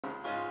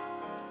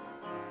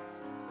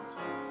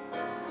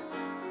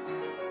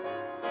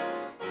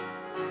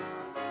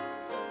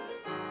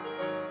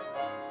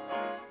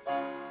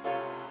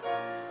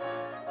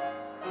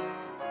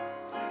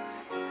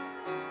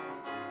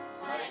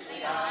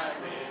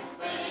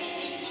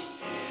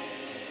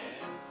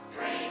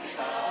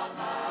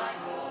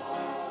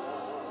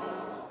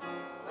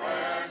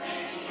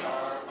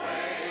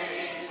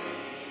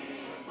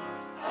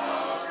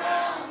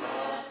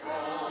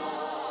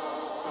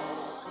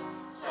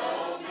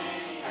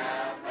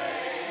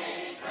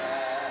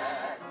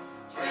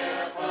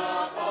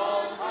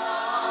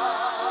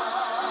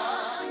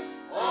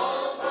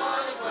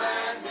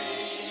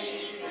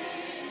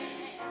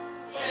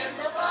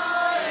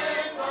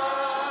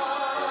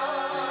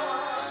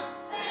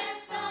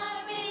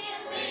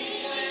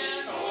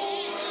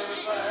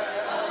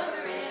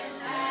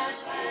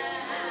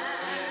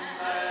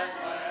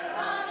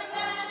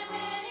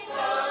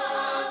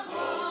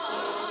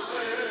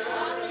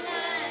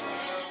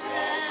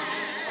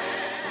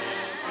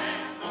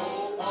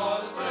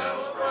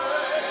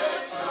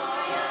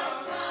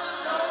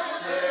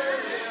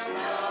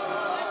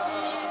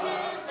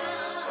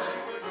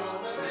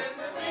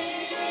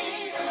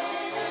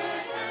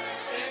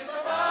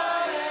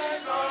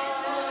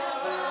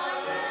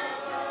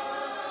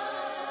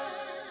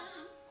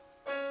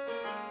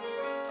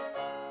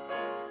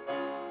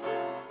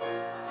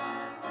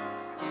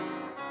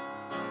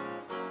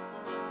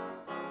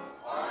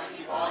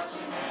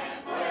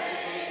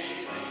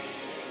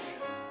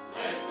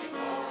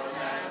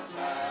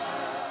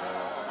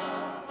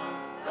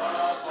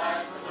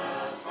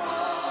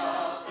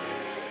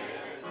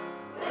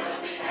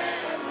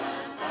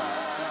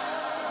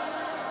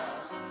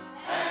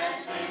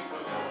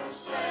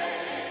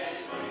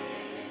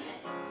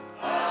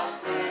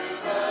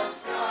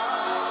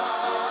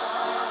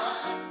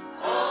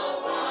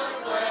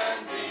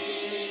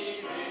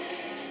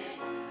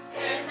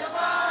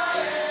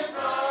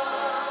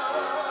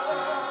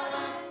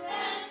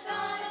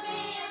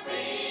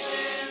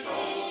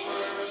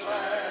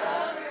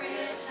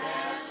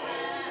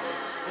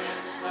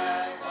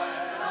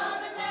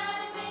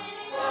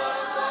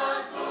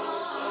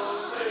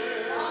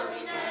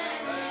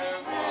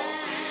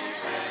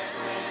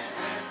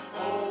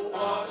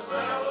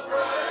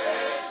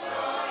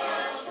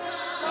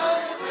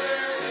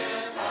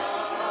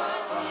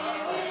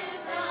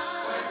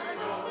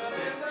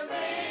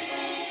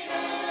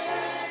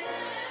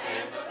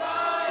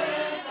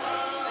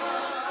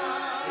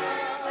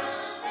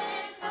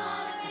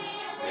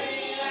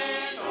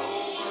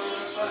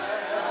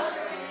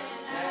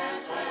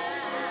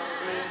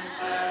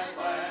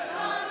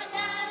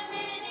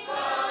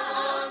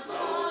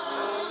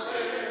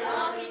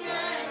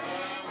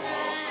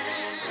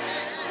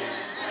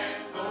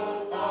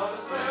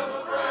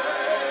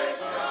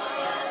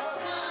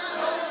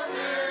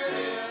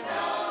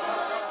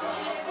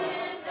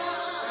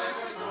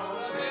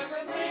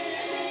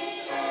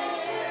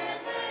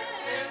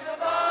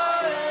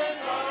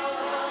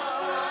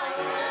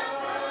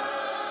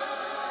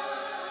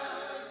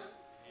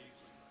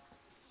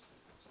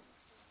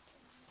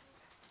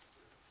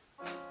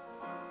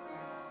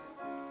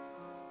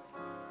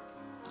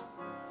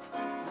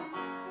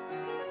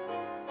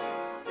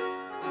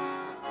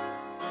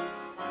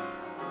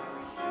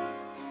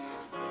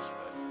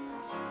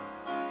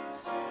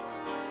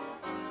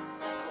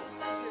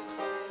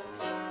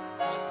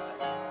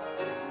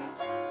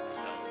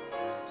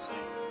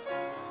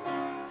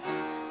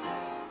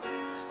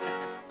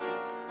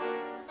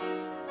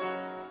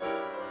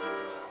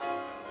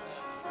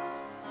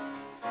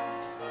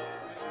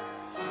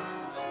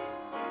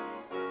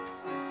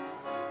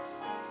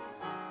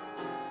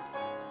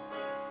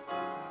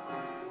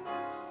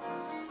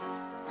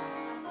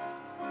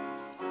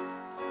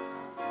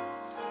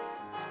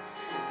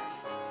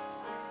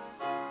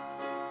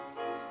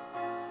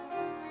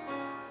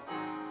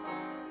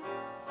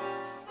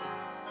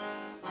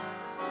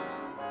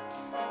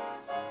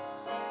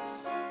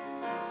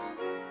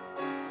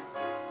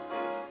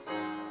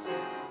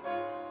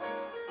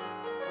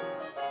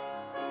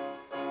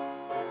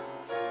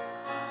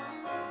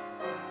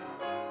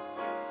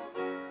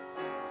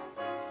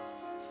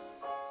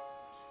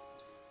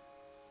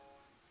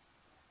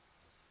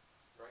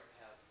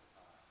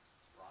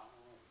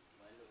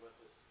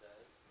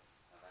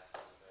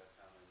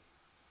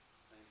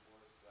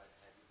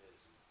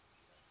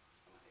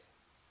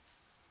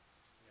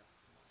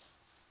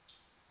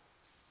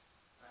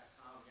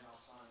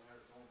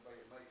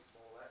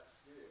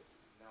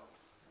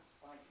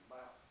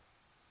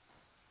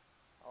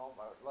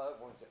our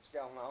loved ones that's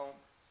gone on,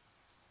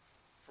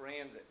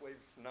 friends that we've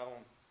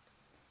known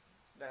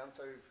down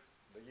through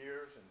the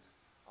years and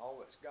all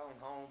that's gone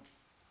home.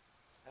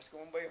 That's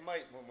going to be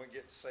amazing when we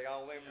get to see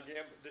all them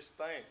again. But just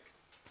think,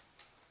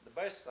 the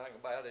best thing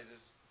about it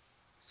is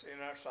seeing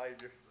our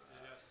Savior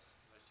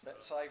that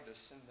saved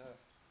us and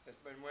has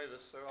been with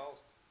us through all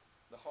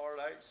the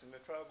heartaches and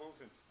the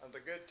troubles and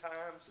the good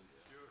times. And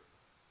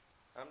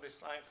I'm just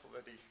thankful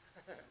that He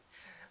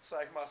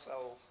saved my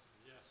soul.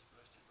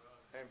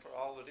 And for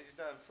all that He's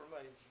done for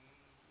me.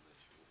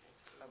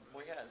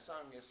 We hadn't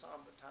sung this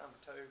song but time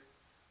or two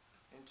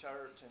in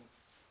church, and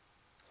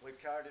we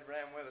carried it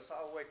around with us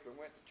all week. We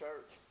went to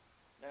church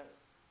down at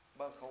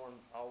Buckhorn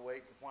all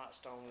week,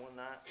 Whitestone one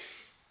night.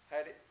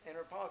 Had it in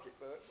our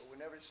pocketbook, but we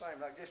never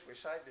sang it. I guess we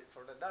saved it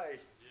for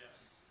today. Yes.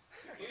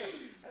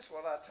 That's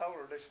what I told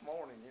her this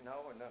morning, you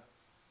know, and it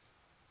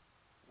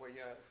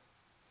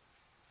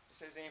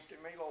says, "Empty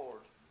me,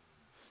 Lord."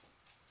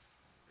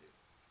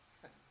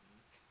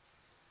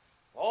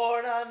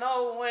 Lord, I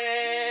know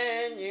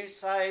when you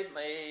save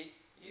me,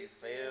 you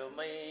fill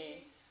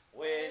me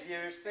with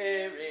your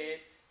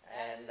Spirit,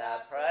 and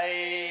I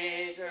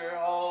praise your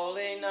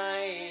holy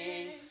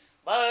name.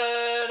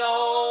 But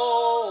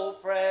oh,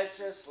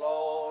 precious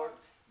Lord,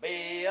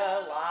 be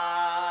a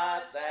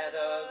light that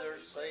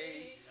others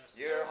see.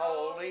 Your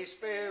Holy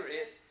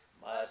Spirit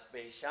must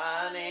be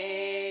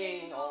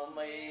shining on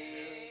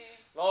me.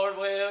 Lord,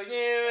 will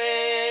you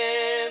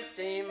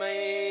empty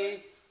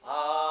me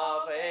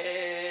of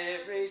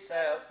every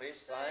selfish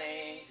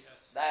thing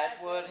that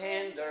would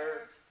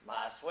hinder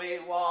my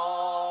sweet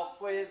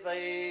walk with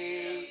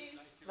thee?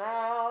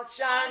 Now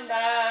shine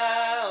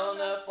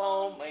down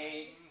upon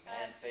me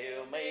and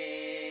fill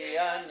me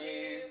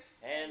anew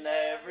in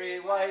every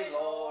way,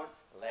 Lord.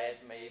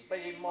 Let me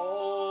be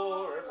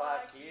more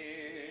like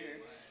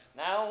you.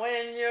 Now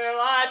when your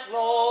light,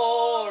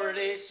 Lord,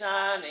 is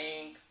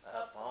shining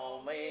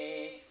upon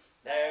me,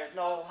 there's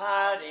no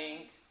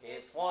hiding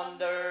its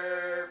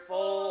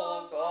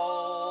wonderful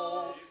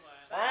glow.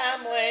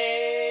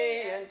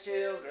 Family and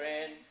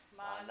children,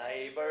 my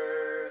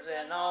neighbors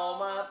and all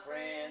my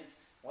friends,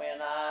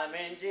 when I'm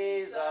in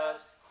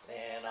Jesus,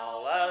 then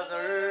all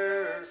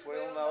others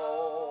will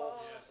know.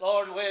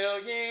 Lord, will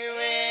you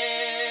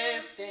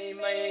empty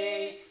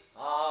me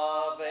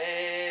of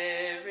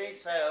every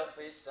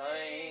selfish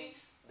thing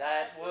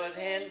that would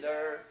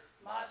hinder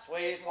my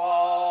sweet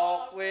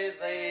walk with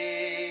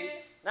thee?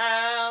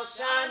 Now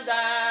shine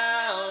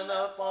down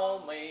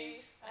upon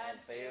me and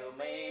fill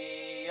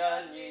me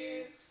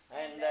anew,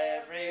 and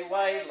every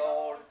way,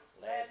 Lord,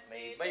 let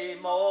me be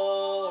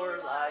more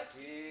like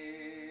you.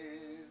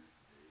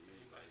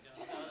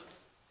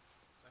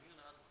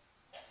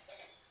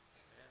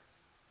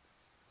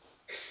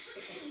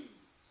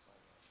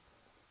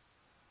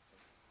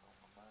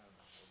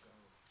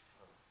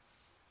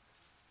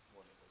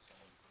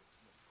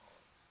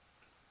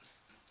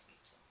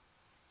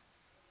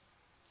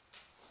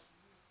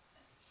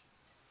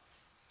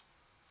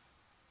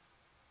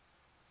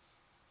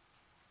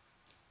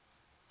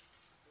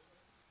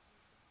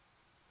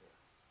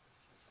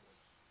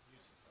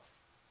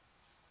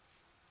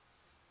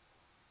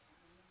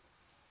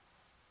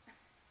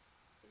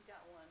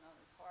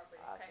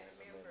 I can't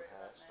remember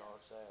how it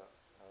starts out.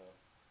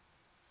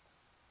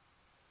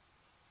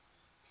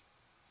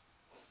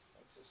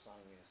 Let's just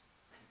sing this.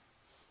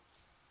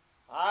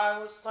 I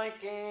was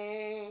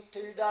thinking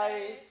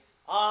today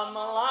on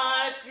my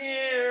life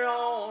here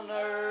on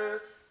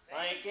earth,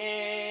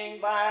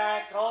 thinking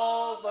back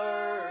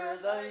over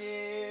the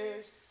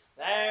years.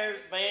 There's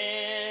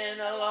been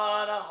a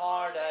lot of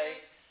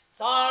heartache,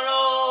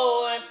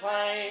 sorrow and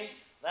pain.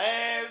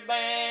 There's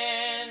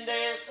been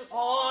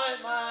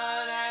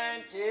disappointment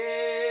and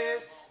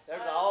tears.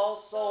 There's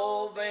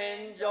also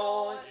been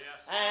joy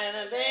and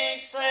a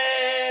deep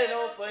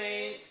settled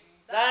peace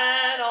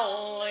that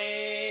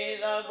only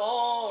the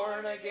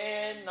born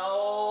again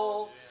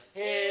know.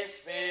 His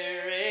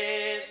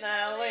Spirit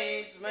now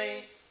leads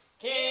me,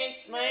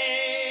 keeps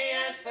me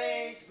and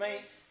feeds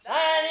me,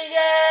 that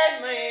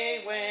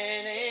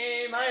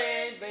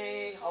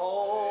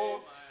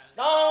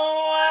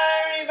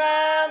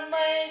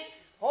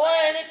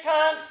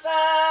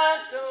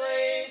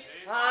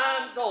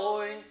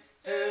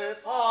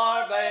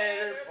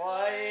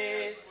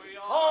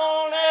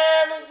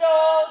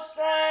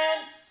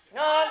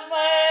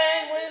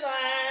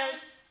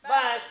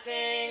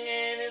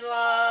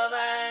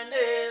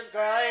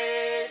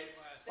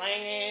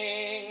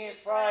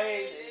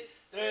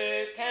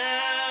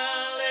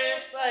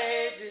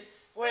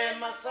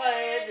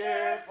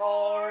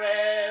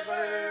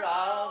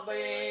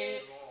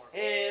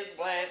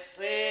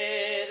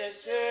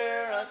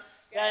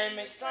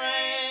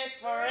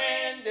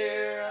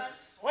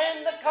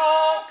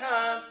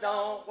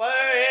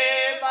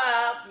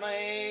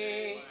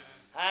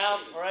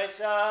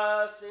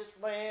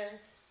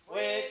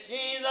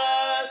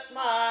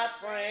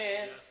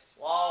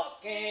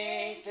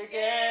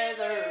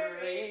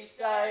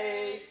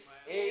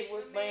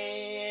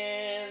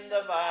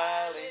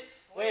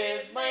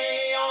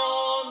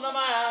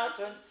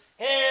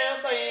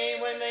will be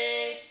when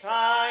each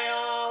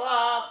trial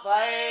of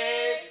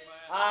faith.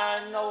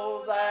 I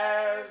know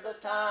there's a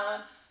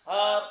time,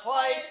 a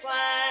place,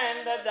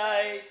 and a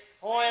day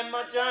when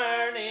my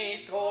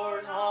journey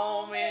toward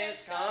home is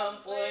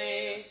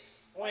complete.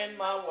 When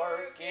my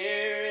work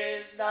here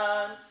is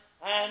done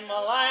and my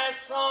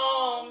last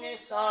song is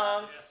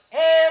sung,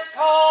 He'll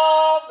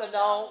call, but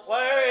don't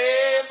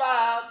worry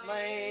about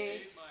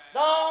me.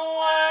 Don't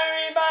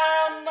worry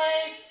about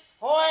me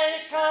when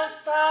it comes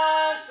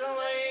time to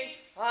leave.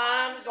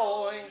 I'm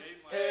going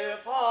to a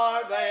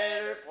far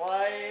better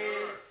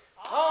place.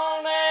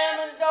 On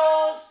heaven's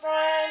gold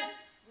strand,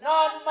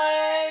 not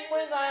made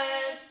with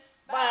hands,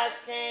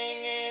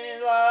 basking in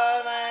His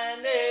love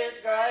and His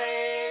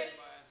grace,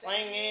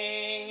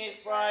 singing His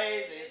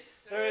praises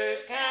through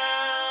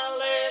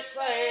countless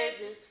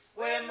ages.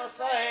 With my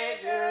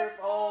Savior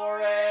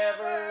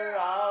forever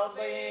I'll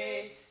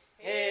be.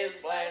 His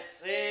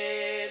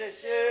blessed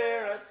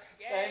assurance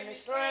gave me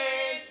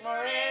strength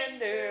for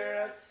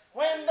endurance.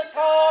 When the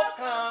call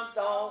comes,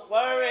 don't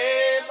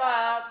worry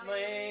about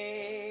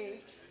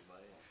me.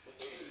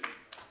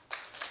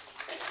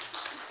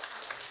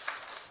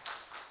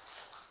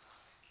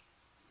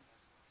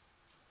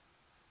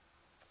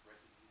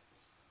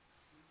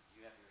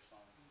 You have your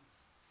song.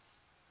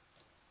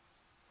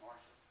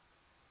 Marshall.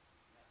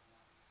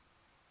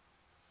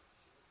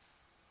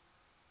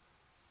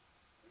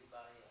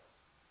 Anybody else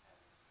has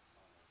a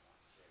song they want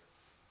to share?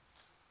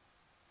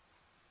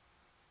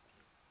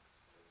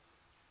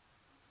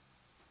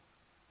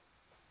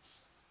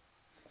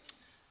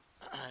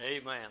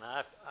 Amen.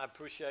 I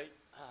appreciate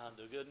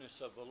the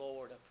goodness of the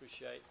Lord. I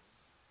appreciate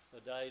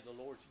the day the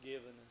Lord's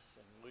given us,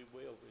 and we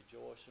will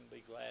rejoice and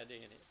be glad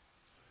in it.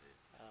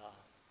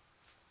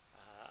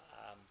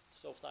 I'm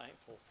so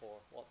thankful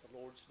for what the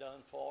Lord's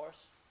done for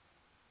us,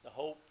 the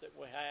hope that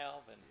we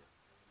have, and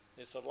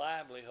it's a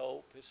lively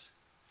hope.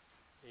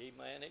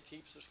 Amen. It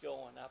keeps us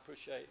going. I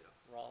appreciate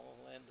Ronald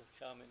and Linda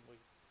coming. We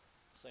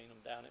seen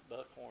them down at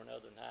Buckhorn the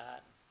other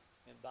night,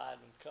 and invited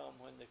them to come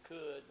when they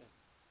could. And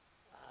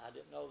I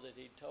didn't know that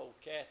he'd told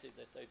Kathy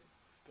that they're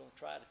going to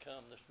try to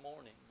come this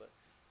morning, but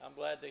I'm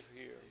glad they're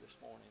here this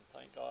morning.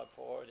 Thank God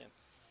for it.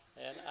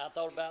 And I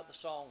thought about the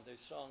song they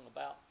sung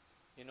about,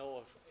 you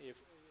know,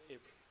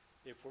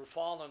 if we're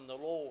following the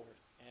Lord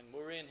and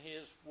we're in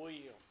His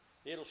will,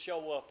 it'll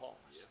show up on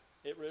us.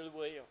 It really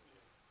will.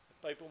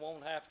 People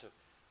won't have to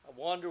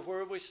wonder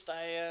where we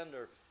stand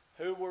or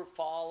who we're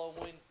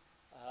following.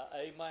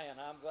 Amen.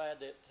 I'm glad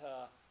that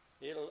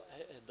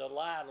the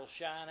light will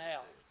shine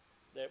out,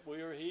 that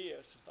we're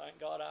His. Thank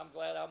God I'm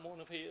glad I'm one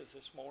of His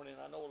this morning.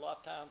 I know a lot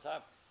of times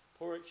I'm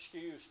poor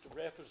excuse to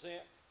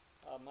represent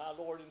my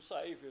Lord and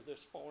Savior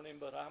this morning,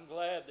 but I'm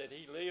glad that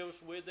He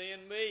lives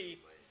within me.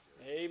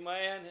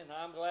 Amen. And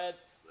I'm glad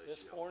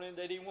this morning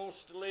that He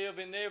wants to live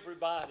in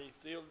everybody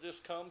if they'll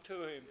just come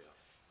to Him.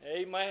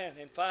 Amen.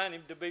 And find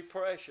Him to be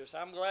precious.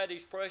 I'm glad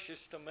He's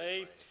precious to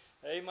me.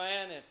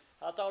 Amen. And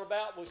I thought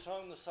about, we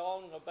sung the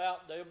song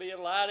about there'll be a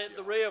light at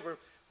the river.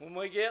 When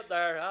we get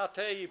there, I'll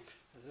tell you,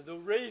 the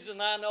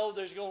reason I know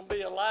there's going to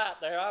be a light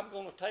there, I'm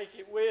going to take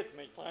it with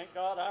me. Thank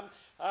God.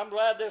 I'm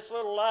glad this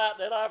little light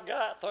that I've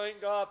got,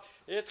 thank God,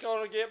 it's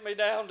going to get me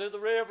down to the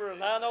river,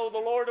 and I know the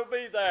Lord will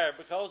be there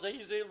because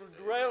He's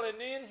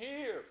dwelling in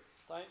here.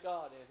 Thank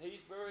God. And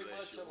He's very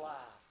much alive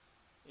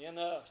in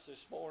us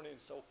this morning.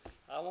 So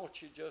I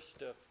want you just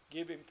to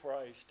give Him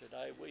praise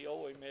today. We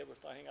owe Him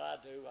everything. I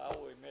do. I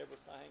owe Him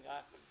everything.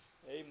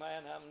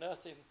 Amen. I'm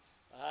nothing.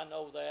 I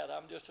know that.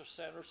 I'm just a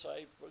sinner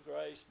saved by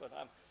grace, but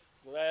I'm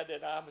glad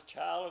that I'm a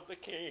child of the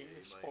King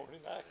this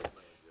morning. I can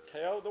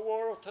tell the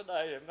world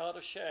today I'm not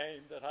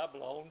ashamed that I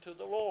belong to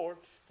the Lord.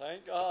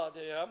 Thank God.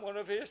 I'm one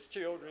of His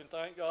children.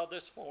 Thank God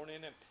this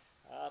morning. And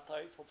I'm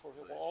thankful for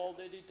all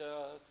that He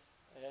does.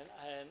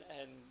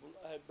 And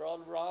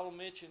Brother Ronald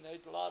mentioned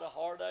there's a lot of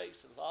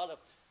heartaches, a lot of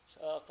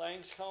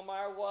things come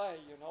our way,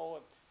 you know.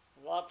 And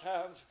a lot of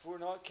times if we're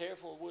not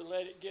careful, we'll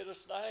let it get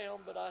us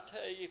down. But I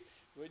tell you,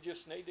 we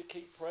just need to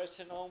keep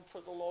pressing on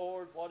for the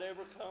Lord,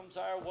 whatever comes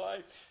our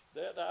way.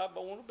 That I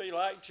want to be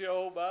like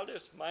Job. I'll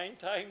just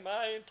maintain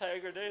my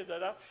integrity.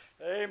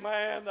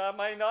 Amen. I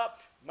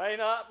may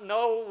not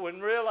know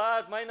and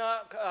realize,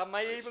 I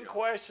may even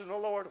question the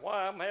Lord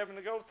why I'm having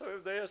to go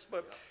through this,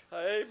 but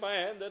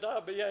amen, that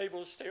I'll be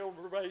able to still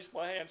raise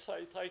my hand and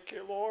say, thank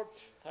you, Lord.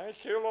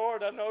 Thank you,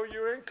 Lord. I know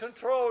You're in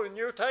control and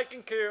You're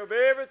taking care of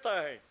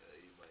everything.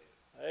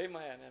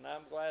 Amen. And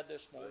I'm glad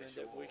this morning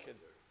that we can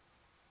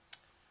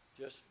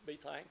just be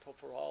thankful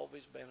for all of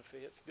His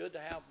benefits. Good to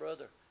have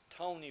Brother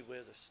Tony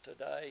with us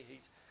today.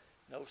 He's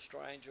no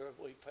stranger.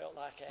 We felt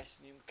like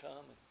asking him to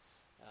come.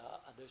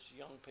 And there's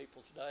young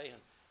people today,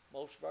 and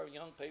most of our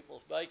young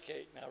people's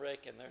vacating, I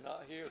reckon. They're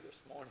not here this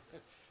morning.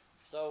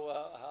 So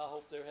I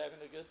hope they're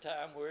having a good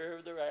time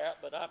wherever they're at.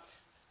 But I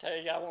tell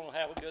you, I want to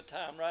have a good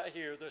time right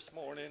here this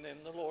morning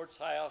in the Lord's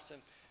house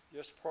and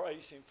just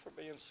praise Him for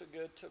being so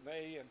good to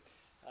me. And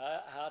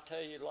I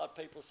tell you, a lot of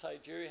people say,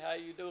 Jerry, how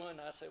you doing?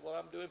 I say, well,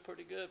 I'm doing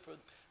pretty good for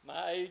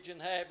my age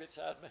and habits.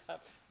 I'm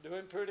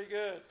doing pretty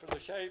good for the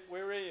shape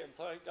we're in.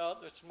 Thank God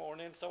this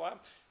morning. So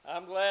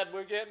I'm glad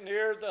we're getting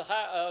near the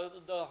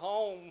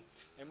home,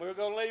 and we're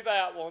going to leave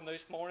out one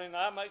this morning.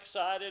 I'm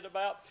excited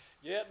about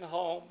getting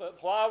home. But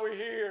while we're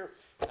here,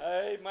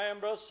 amen,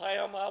 Brother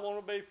Sam, I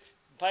want to be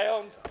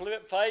found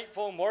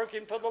faithful and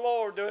working for the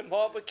Lord, doing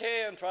what we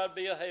can, try to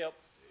be a help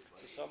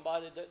to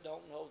somebody that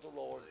don't know the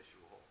Lord.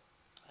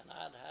 And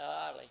I'd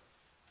highly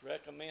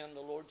recommend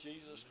the Lord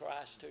Jesus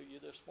Christ to you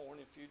this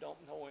morning if you don't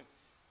know Him.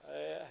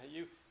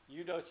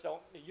 You just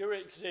don't, you're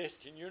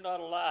existing. You're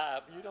not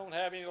alive. You don't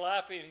have any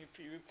life in you if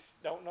you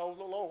don't know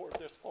the Lord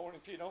this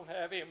morning, if you don't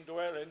have Him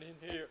dwelling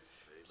in here.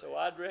 So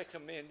I'd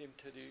recommend Him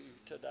to you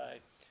today.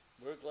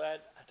 We're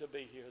glad to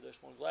be here this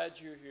morning. Glad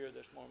you're here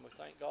this morning. We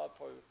thank God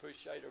for you.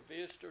 Appreciate our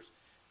visitors.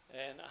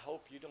 And I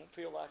hope you don't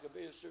feel like a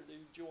visitor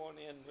to join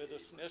in with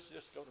us. And let's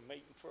just go to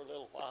meeting for a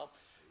little while.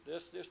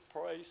 Just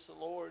praise the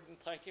Lord and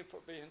thank Him for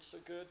being so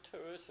good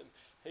to us. And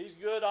He's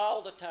good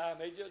all the time.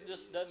 He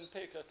just doesn't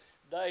pick a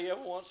day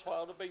every once in a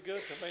while to be good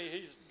to me.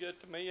 He's good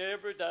to me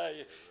every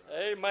day.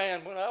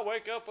 Amen. When I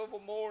wake up in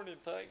the morning,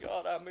 thank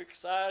God, I'm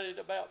excited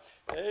about,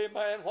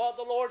 amen, what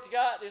the Lord's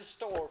got in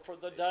store for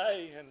the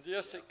day. And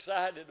just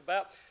excited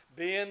about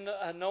being,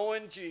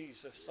 knowing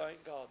Jesus.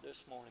 Thank God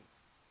this morning.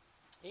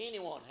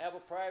 Anyone have a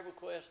prayer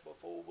request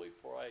before we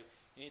pray?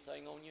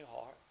 Anything on your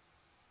heart?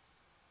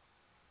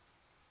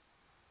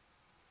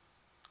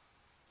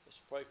 Let's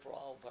pray for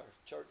all of our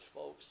church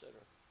folks that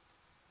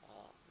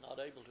are not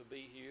able to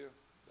be here,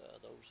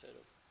 those that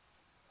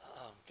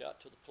have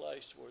got to the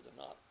place where they're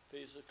not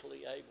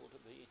physically able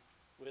to be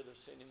with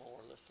us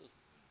anymore. Let's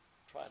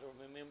try to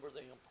remember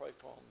them, pray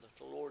for them, that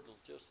the Lord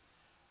will just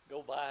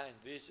go by and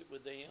visit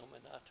with them.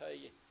 And I tell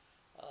you,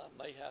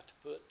 may have to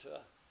put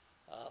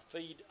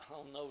feed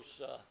on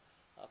those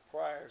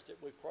prayers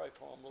that we pray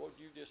for them. Lord,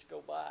 you just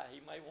go by.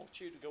 He may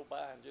want you to go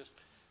by and just,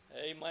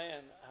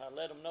 amen,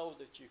 let them know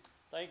that you're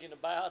thinking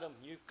about them.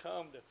 You've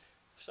come to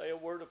say a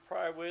word of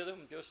prayer with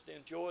them. Just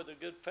enjoy the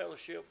good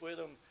fellowship with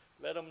them.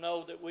 Let them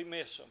know that we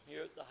miss them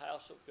here at the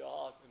house of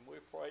God, and we're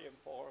praying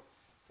for them.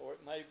 For it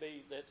may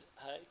be that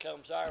it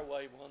comes our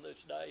way one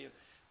this day, and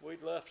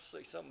we'd love to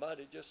see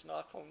somebody just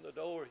knock on the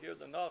door, hear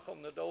the knock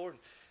on the door, and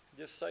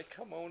just say,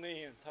 come on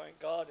in, thank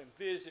God, and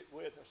visit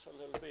with us a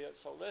little bit.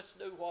 So let's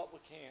do what we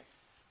can.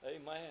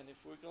 Amen. If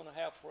we're going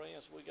to have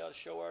friends, we got to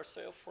show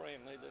ourselves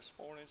friendly this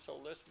morning. So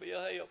let's be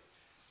a help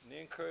and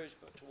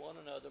encouragement to one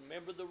another.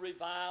 Remember the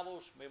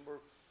revivals. Remember,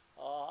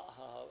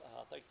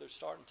 I think they're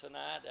starting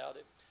tonight out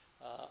at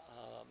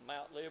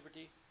Mount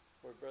Liberty,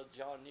 where Brother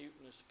John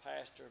Newton is the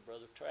pastor, and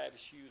Brother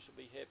Travis Hughes will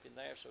be helping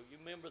there. So you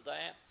remember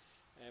that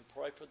and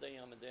pray for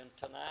them. And then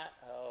tonight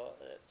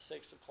at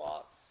 6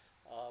 o'clock,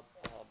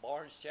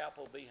 Barnes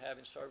Chapel will be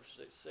having services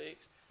at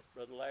 6.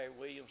 Brother Larry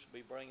Williams will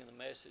be bringing the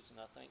message, and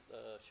I think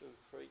the Sugar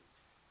Creek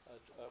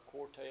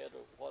Quartet,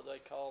 or what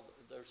they call,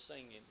 they're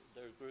singing.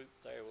 Their group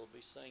there will be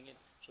singing.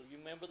 So you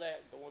remember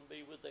that. Go and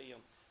be with them.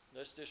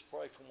 Let's just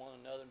pray for one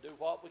another and do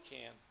what we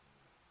can.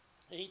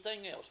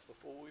 Anything else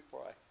before we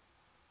pray?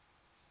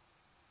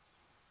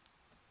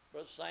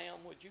 Brother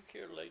Sam, would you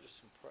care to lead us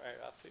in prayer?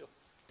 I feel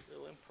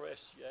real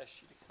impressed to ask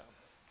you to come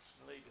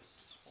and lead us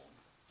this morning.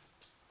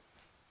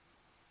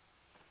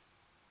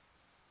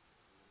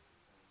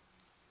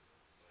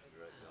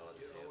 Great God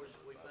in Dear Lord,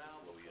 heaven, we bow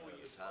Father, before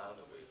you, time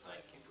Father. that We we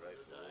thank thank you and for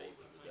grateful, today.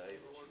 Lord, We for the thank day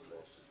you, that Lord, you for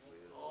blessed us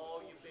with.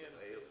 all your for the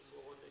benefits,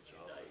 help, Lord, that and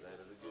you're also able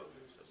that of to the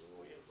goodness of the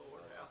Lord. with,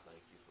 Lord. Lord, I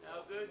thank you for How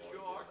all good the you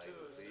Lord are to being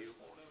able us to this feel,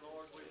 morning,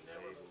 Lord. We'd being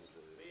never able to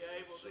be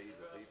able to see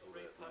the people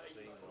that repay we've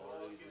you seen for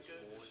all already your this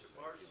goodness morning. and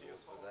Thank mercy you,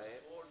 Lord, for upon us,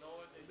 that, Lord,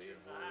 knowing for that being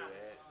you're where nigh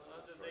we're at.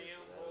 I unto pray them,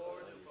 for that of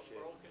Lord, our and Lady from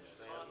Shepherd broken and his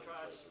and family. contrite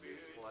Pray for this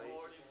spirit, place.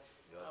 Lord.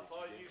 God, that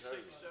Father, you'd you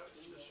seek encourage us, such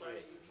that to you'd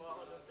save, strengthen us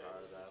Father, with the that power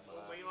of thy when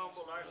we might.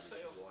 humble God, that you'd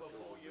ourselves watch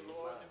before over you, me and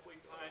Lord, mine. that we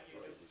God, find I you,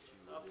 pray that you would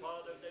just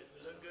Father, that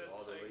the good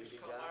all the things leading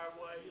come God, our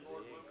way, give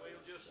Lord, the when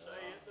we'll increase. just And stay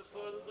I at the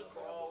foot of the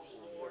bow cross,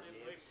 before you Lord, and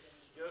we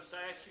again. just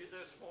ask you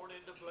this morning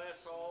to bless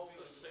all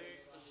the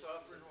sick, the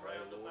suffering Pray,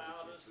 round Lord, that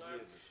about you'd us,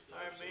 forgive us of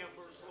our our sins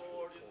members, and our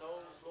Lord, and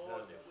those,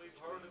 Lord, that shortcomings we've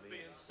between heard of men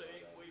being and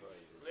sick. God. I We pray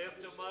that you lift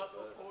just them up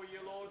help us before you,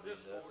 Lord, to be this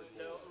nothing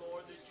morning, more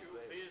Lord, than that your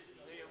you best. visit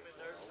them in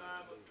their All we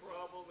time can of do.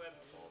 trouble and,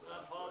 Father,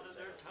 I pray Father,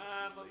 their now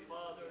time that of, you lead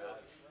us Father, and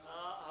guide us.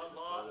 a And the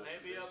lot furthest of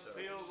maybe this of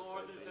feel, service,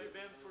 Lord, if that there they've be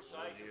been one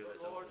forsaken, here but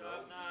that Lord, don't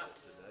know I'm not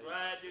that today,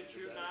 glad that today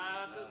you're is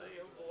nigh the to time,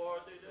 them,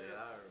 Lord, that the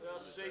hour, they'll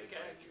Lord, that seek they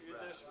make after it you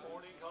right this with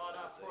morning. you. God,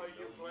 I If they pray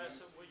you know bless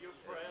you them with your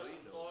as we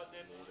presence, know Lord, you,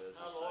 and Lord,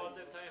 as a Lord,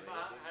 Savior, that they friend,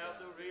 might and have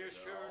the guide.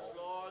 reassurance,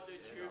 All Lord,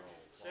 that in you all,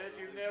 said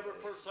Father, you we never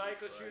bless forsake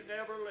you, us, you praise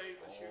never leave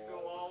us, you go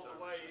all the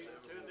way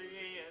services to every the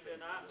morning end. with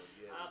And your people, Lord,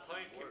 yes, I to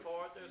thank you worship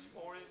for it this you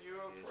morning.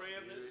 You're a in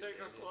friend that spirit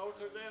sticketh and in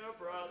closer truth. than a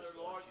God, brother, that's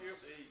Lord. what you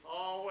You see.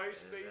 always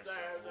And be that's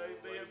there. the They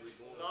only be way we're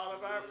a going to lot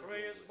of our truly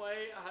friends enjoy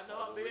it. may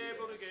not Father, be we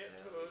able to ask get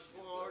now to that us,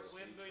 you Lord, bless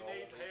when each we home,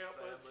 need each help.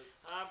 But family,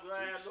 I'm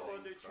glad, each Lord,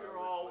 seed that prayer you're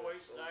request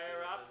always spoken there.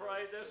 I and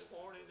pray this unspoken,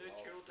 morning the that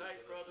lost, you'll weak, take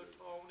and Brother afflicted.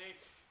 Tony.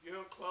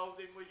 You'll close clothe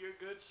him with your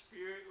good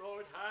spirit,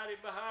 Lord. Hide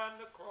him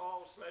behind the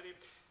cross. Let him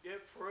get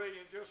free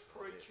and just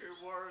preach your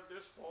word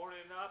this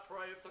morning. I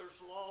pray if there's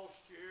lost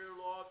here,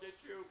 Lord, that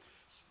you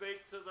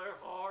speak to their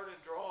heart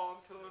and draw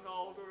them to an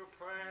altar of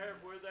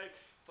prayer where they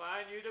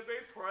find you to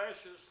be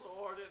precious,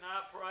 Lord. And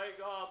I pray,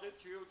 God,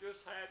 that you'll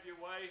just have your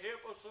way.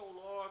 Help us, oh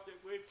Lord, that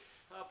we,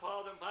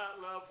 Father,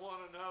 might love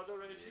one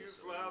another as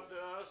you've loved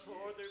us,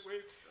 Lord, that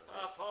we,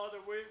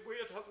 Father, we'd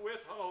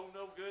withhold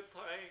no good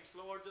things,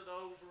 Lord, to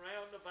those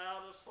around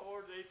about us,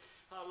 Lord.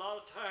 A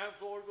lot of times,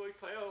 Lord, we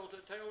fail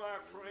to tell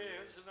our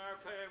friends and our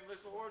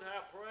families, Lord,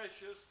 how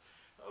precious,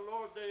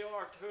 Lord, they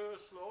are to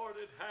us, Lord,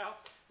 and how,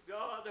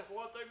 God,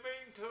 what they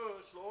mean to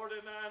us, Lord.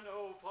 And I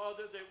know,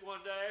 Father, that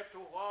one day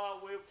after a while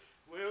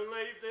we'll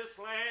leave this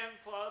land,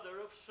 Father,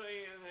 of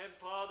sin, and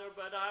Father,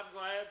 but I'm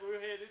glad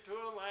we're headed to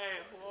a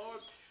land,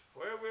 Lord,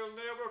 where we'll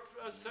never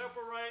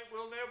separate,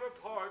 we'll never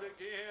part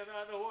again.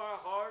 I know our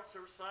hearts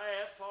are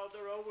sad,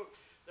 Father, over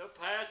the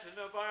passing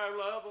of our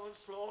loved ones,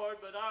 Lord,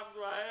 but I'm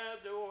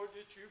glad, Lord,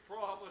 that you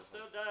promised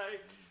today,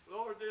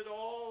 Lord, that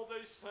all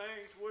these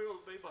things will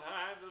be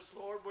behind us,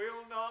 Lord.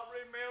 We'll not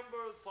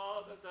remember,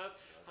 Father,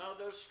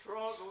 the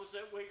struggles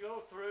that we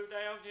go through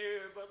down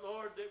here, but,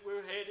 Lord, that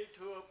we're headed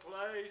to a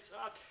place,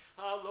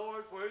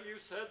 Lord, where you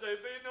said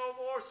there'd be no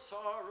more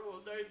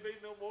sorrow, there'd be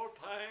no more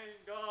pain,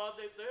 God,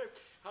 that there,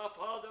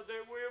 Father,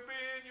 that we'll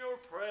be in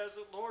your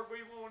presence, Lord.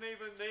 We won't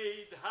even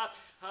need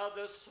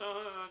the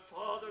sun,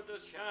 Father, to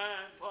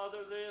shine,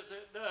 Father, as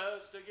it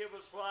does to give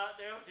us light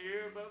down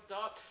here, but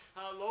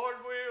Lord,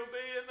 we'll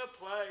be in the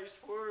place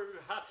where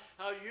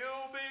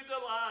you'll be the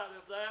light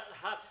of that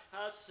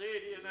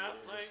city, and I'm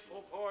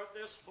thankful for it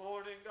this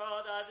morning,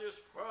 God. I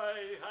just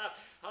pray,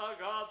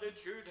 God,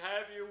 that you'd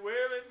have your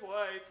will and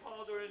way,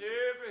 Father, in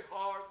every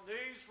heart.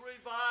 These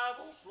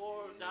revivals,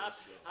 Lord,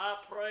 I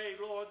pray,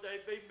 Lord,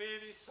 there'd be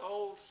many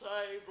souls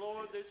saved,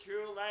 Lord, that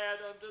you'll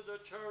add unto the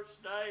church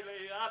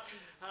daily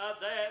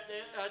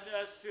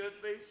that should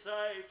be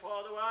saved,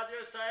 Father. I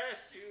just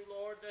ask you,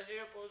 Lord, to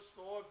help us,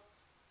 Lord.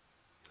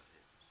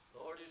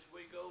 Lord, as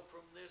we go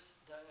from this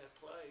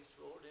place,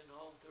 Lord, and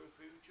on through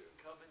future and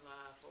coming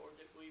life, Lord,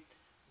 that we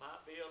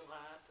might be a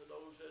light to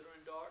those that are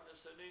in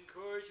darkness and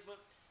encouragement.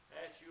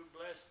 As you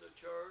bless the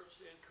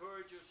church,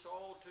 encourage us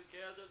all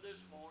together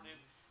this morning.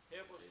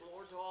 Help us,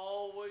 Lord, to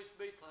always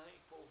be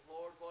thankful,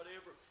 Lord,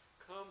 whatever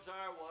comes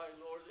our way,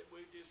 Lord, that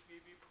we just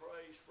give you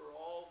praise for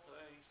all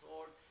things,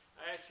 Lord.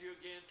 I ask you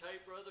again,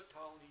 take Brother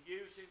Tony,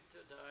 use him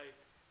today.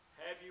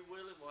 Have your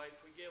will and way.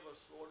 Forgive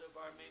us, Lord, of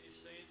our many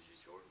sins and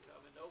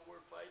shortcomings. Though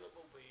we're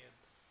failable being,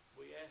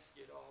 we ask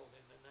it all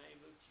in the name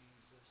of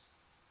Jesus.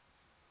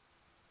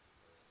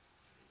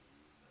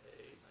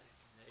 Amen.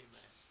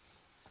 Amen.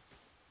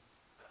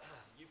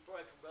 You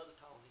pray for Brother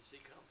Tony as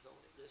he comes on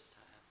at this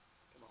time.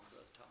 Come on,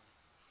 Brother Tony.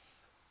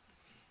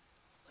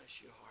 Bless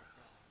your heart,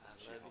 brother. I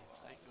love you.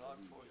 Thank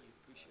God for you.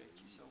 Appreciate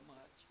you so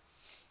much.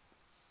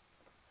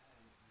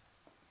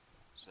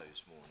 Say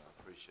this morning, I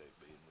appreciate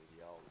being with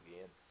y'all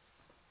again.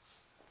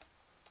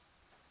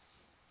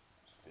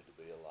 It's good to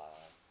be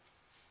alive.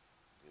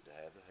 Good to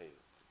have the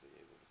health to be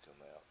able to come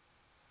out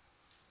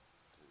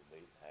to the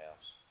meeting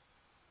house.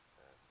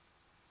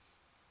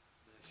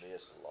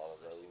 Miss a lot of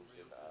those,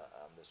 and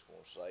I'm just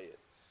going to say it.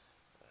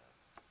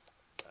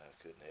 I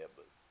couldn't help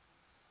but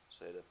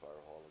set up there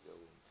a while ago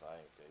and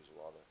think there's a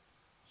lot of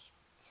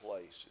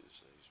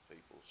places these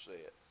people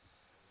sit.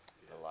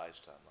 The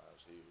last time I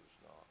was here was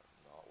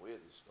not with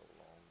us no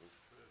longer.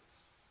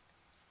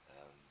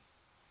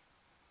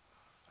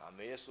 I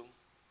miss them.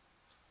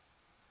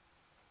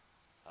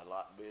 I'd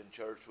like to be in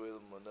church with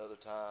them another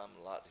time.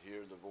 I'd like to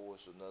hear their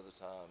voice another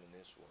time in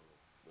this world,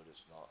 but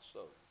it's not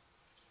so.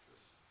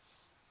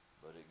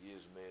 But it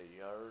gives me a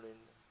yearning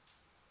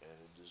and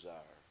a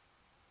desire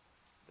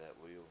that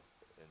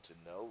and to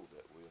know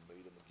that we'll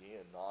meet them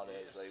again, not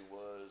as they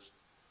was.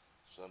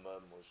 Some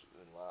of them was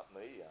like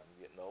me. I'm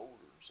getting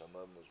older, and some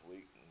of them was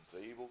weak and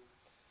feeble.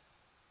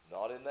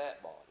 Not in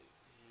that body.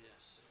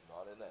 Yes.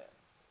 Not in that.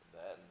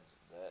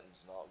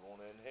 That's not going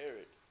to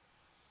inherit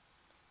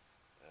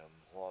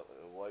what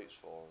awaits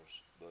for us,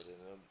 but in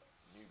a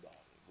new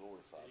body,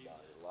 glorified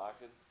body,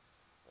 likened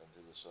unto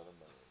the Son of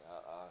Man.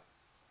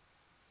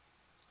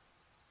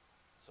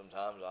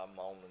 Sometimes I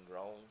moan and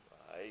groan,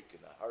 I ache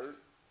and I hurt.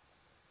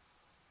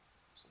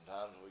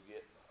 Sometimes we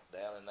get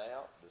down and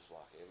out just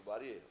like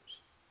everybody else.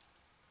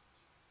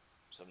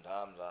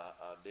 Sometimes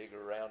I dig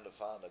around to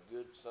find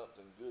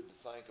something good to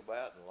think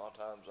about, and a lot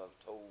of times I've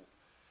told,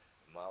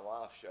 my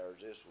wife shares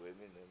this with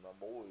me, and then my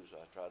boys,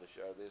 I try to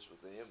share this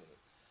with them, and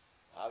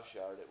I've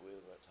shared it with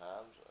them at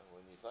times. And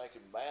when you're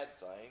thinking bad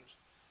things,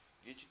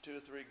 get you 2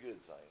 or 3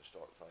 good things,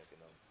 start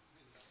thinking of them.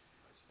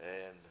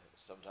 And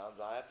sometimes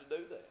I have to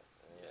do that.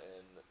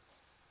 And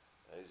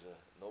he's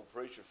an old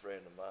preacher friend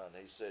of mine.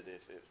 He said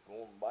if it's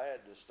going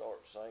bad, just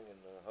start singing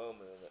and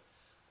humming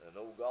an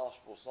old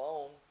gospel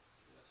song.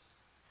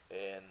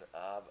 And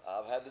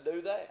I've had to do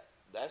that.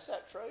 That's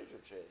that treasure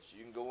chest.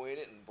 You can go in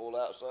it and pull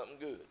out something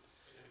good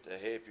to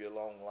help you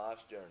along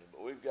life's journey.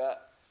 But we've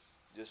got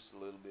just a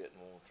little bit and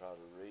we'll try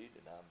to read,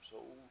 and I'm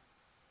so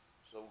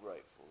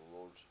grateful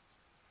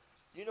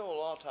You know, a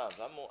lot of times,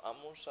 I'm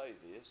gonna say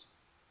this.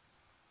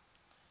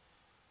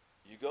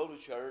 You go to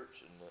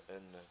church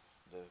and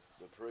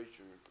the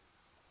preacher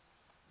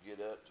get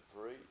up to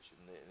preach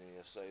and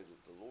he'll say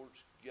that the Lord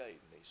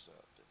gave me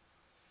something.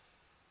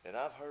 And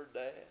I've heard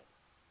that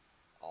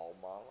all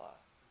my life.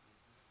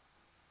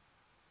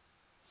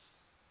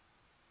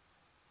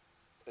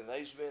 And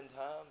there's been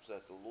times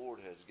that the Lord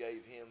has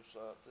gave him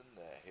something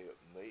that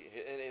helped me.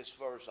 And it's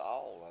first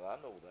all, and I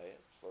know that,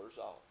 it's first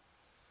all.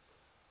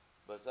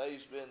 But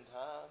there's been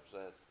times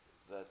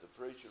that the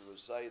preacher would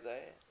say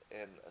that,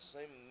 and it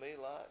seemed to me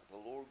like the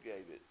Lord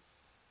gave it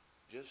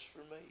just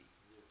for me.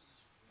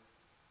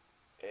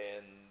 Yes.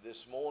 And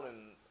this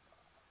morning,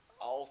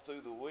 all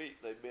through the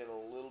week, they've been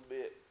a little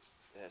bit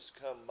has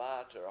come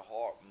by to our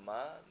heart and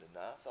mind, and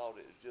I thought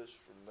it was just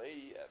for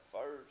me at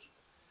first.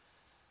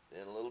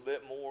 Then a little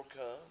bit more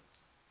come.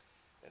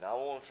 And I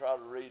want to try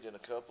to read in a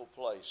couple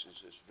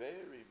places. It's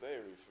very,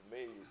 very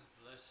familiar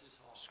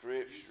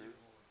scripture.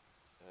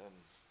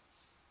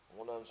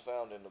 One of them's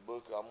found in the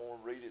book. I'm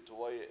going to read it the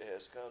way it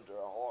has come to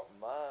our heart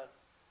and mind.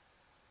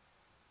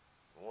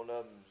 One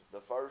of them,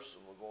 the first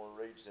one we're going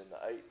to read is in the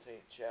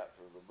 18th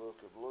chapter of the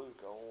book of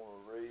Luke.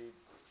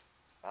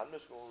 I'm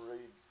just going to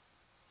read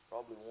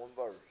probably one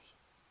verse.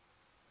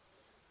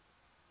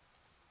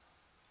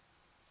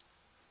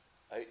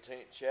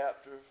 18th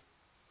chapter,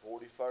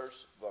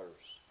 41st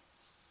verse.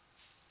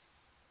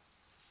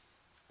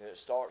 And it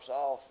starts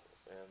off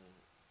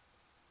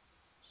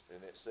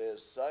and it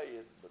says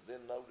saying, but then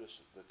notice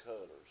the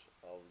colors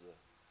of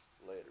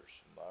the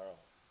letters.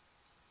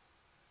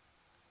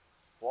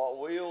 What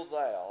wilt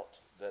thou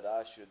that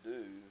I should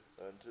do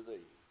unto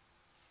thee?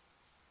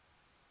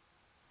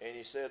 And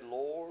he said,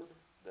 Lord,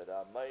 that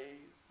I may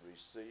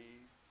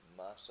receive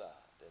my sight.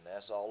 And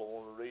that's all I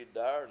want to read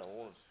there. And I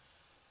want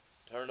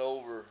to turn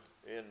over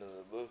into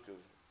the book of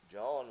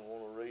John. I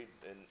want to read,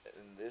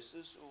 and this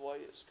is the way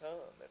it's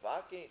come. If I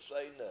can't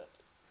say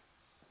nothing,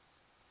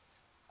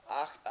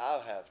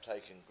 I have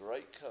taken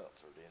great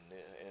comfort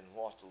in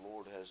what the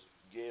Lord has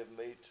given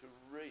me to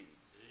read.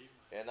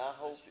 Amen. And I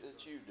hope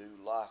that you do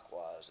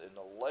likewise. In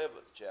the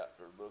 11th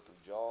chapter of the book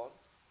of John,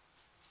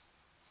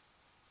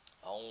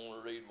 I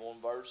want to read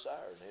one verse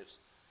there, and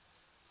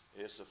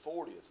it's the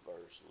 40th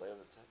verse,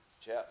 11th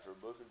chapter of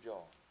the book of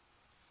John.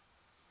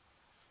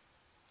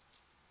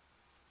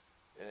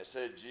 And it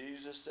said,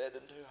 Jesus said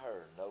unto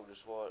her,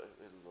 notice what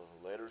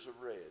the letters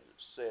are read,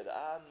 said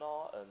I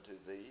not unto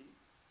thee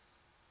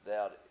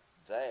that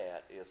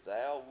if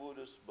thou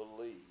wouldest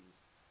believe,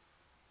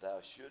 thou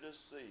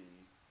shouldest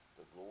see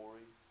the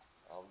glory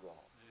of God.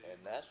 Amen.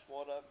 And that's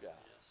what I've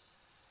got.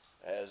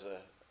 Yes.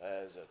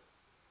 As a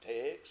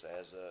text,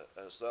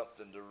 as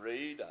something to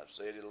read. I've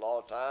said it a lot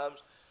of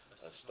times.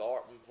 A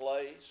starting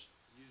place.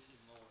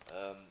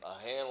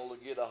 A handle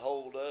to get a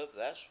hold of.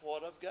 That's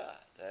what I've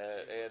got.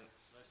 And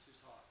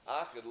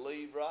I could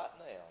leave right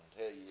now and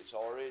tell you it's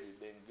already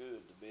been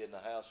good to be in the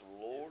house of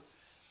the Lord.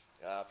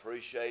 I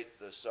appreciate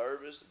the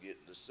service,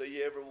 getting to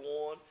see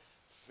everyone,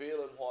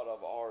 feeling what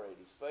I've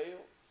already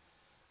felt.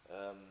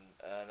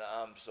 And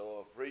I'm so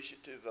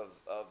appreciative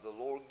of the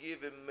Lord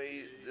giving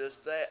me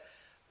just that,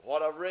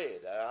 what I read.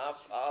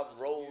 I've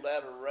rolled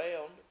that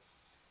around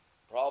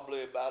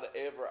probably about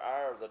every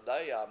hour of the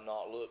day. I've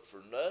not looked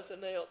for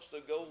nothing else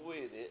to go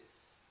with it,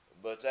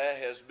 but that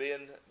has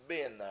been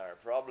there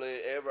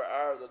probably every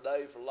hour of the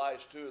day for the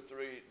last 2 or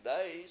 3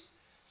 days.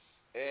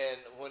 And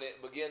when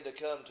it began to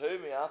come to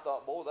me, I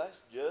thought, boy, that's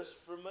just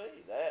for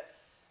me.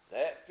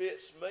 That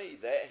fits me.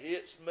 That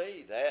hits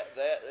me. That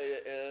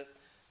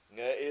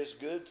is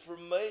good for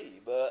me.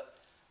 But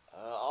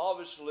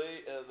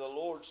obviously, the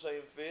Lord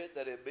seemed fit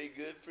that it be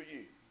good for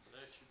you.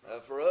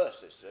 For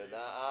us. And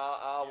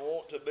I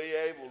want to be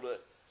able to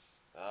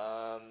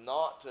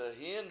not to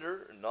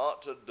hinder,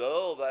 not to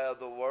dull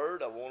the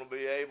word. I want to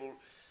be able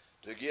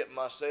to get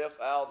myself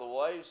out of the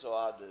way, so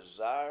I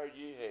desire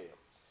ye help.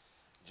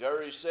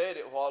 Jerry said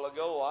it a while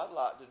ago, I'd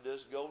like to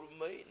just go to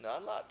meeting.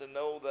 I'd like to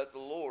know that the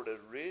Lord has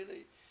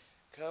really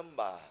come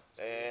by.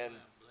 And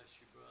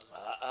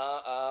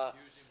I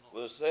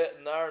was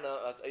sitting there, and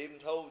I even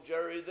told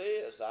Jerry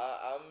this.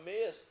 I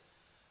miss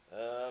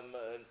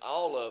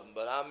all of them,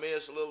 but I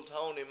miss little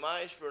Tony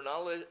Maisper, and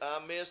I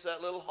miss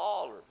that little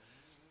holler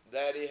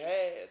that he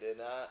had.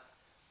 And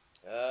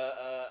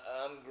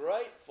I'm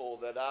grateful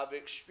that I've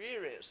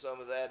experienced some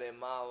of that in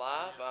my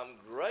life. I'm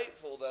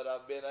grateful that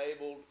I've been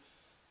able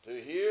to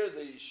hear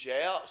these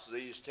shouts,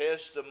 these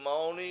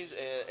testimonies,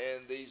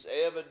 and these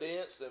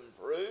evidence and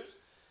proofs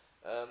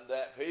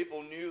that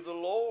people knew the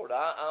Lord.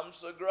 I'm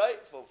so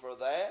grateful for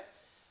that.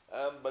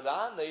 But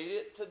I need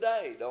it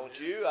today, don't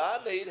you? I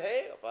need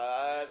help.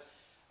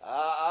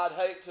 I'd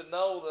hate to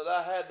know that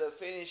I had to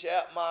finish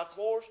out my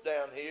course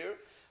down here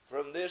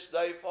from this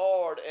day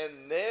forward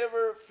and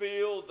never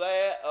feel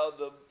that of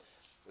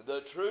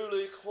the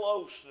truly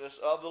closeness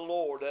of the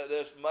Lord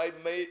that's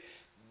made me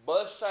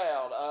bust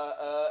out.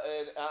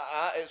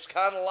 It's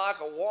kind of like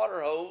a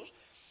water hose.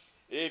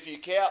 If you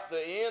cap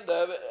the end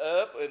of it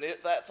up and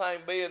that thing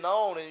being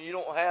on and you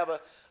don't have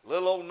a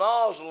little old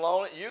nozzle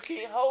on it, you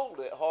can't hold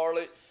it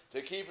hardly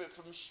to keep it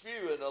from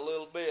spewing a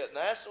little bit. And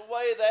that's the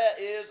way that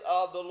is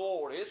of the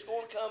Lord. It's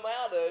going to come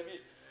out of you.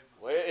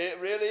 Well, it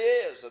really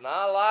is. And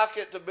I like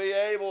it to be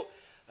able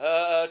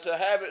to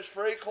have its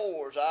free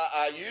course.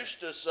 I used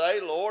to say,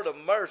 Lord of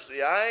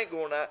mercy, I ain't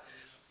going to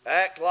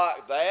act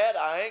like that.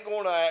 I ain't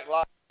going to act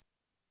like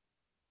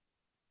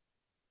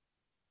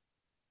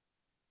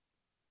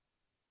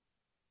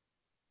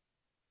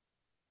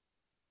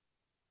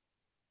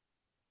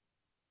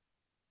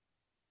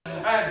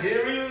and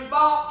here he was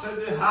brought to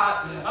the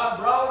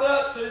brought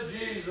up to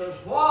Jesus.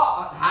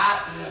 What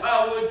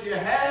would you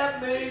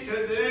have me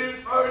to do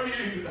for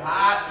you?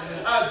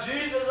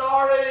 Jesus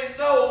already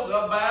knows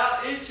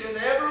about each and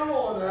every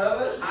one of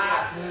us.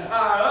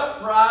 Our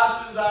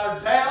uprisings,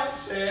 our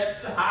downset.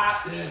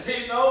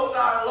 He knows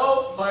our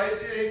low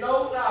places. He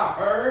knows our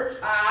hurts.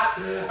 I'm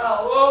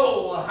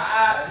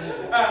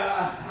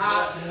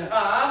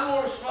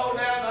going to slow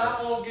down and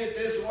I'm going to get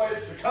this way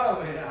to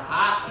come in.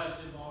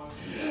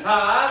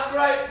 I'm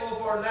grateful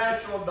for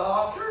natural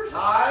doctors.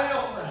 I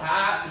am.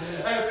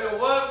 If it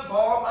wasn't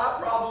for them, I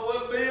probably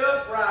wouldn't be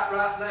upright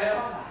right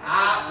now.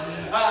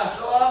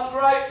 So I'm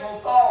grateful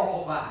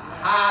for them.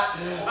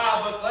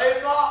 But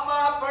they're not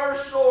my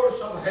first source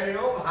of help. They're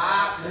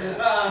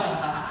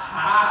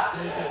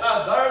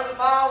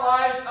my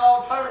last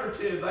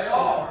alternative. They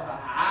are.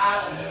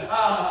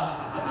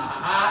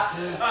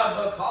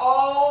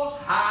 Because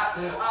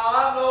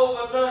I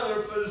know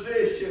another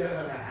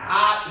physician.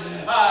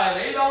 And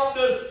he don't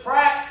just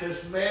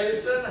practice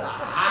medicine.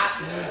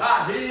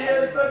 He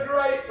is the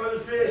great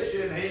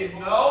physician. He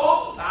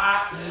knows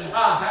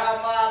how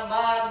my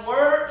mind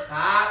works.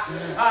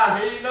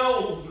 He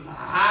knows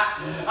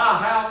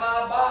how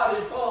my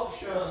body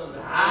functions.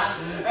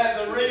 And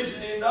the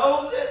reason he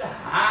knows it,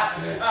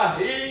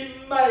 he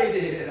made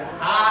it.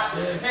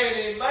 And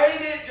he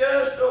made it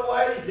just the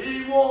way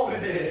he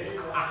wanted it.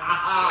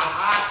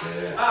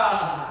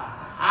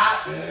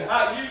 I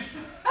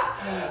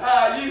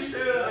used to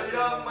as a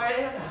young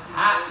man, I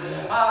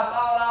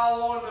thought I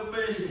wanted to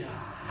be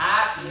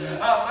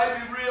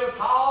maybe real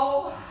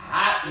tall. I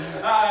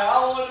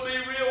wanted to be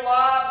real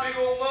wide, big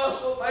old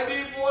muscle, maybe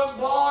even one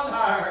blonde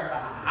hair.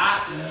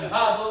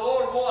 The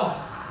Lord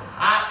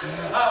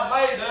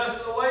made us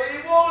the way He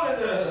wanted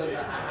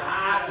us.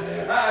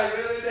 I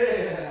really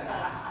did.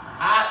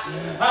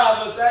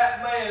 But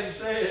that man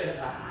said,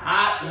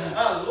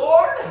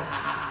 Lord,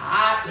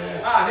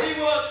 he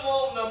wasn't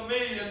wanting $1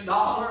 million, a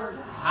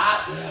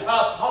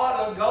pot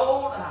of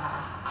gold.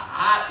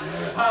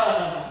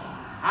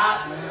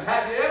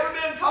 Have you ever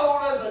been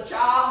told as a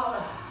child,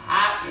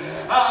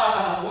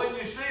 when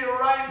you see a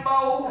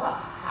rainbow,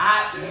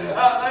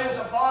 there's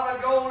a pot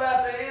of gold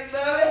at the end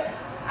of it?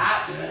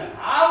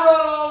 I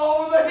run all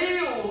over the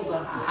hills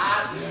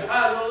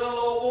as a little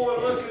old boy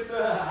looking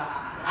to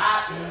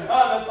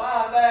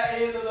find that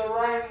end of the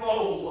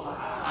rainbow.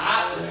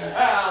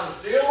 I'm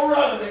still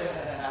running.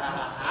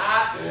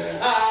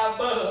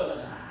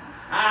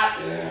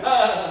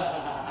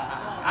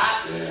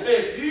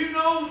 If you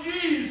know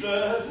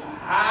Jesus,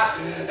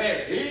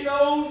 and He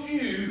knows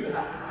you,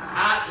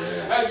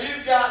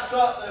 you've got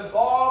something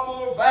far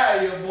more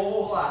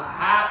valuable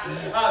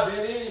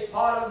than any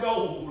pot of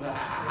gold.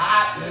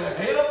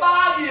 It'll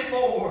buy you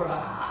more. A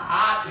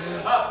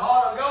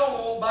pot of gold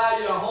won't buy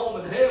you a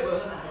home in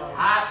heaven. A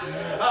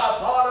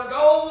pot of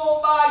gold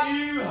won't buy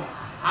you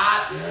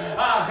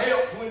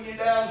help when you're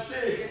down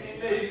sick and you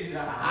need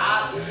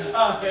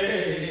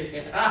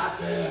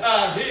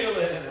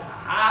healing.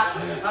 I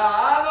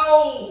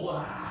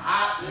know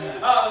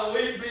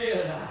we've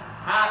been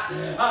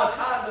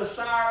kind of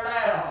sired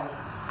out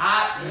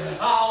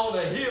on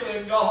the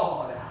healing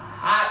God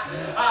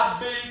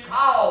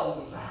because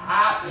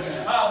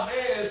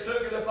men has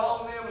took it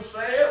upon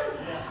themselves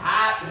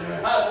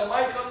to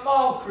make a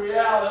mockery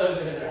out of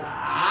it.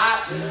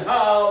 A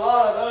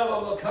lot of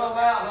them will come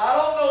out, and I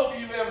don't know if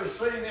you've ever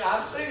seen it.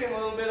 I've seen it a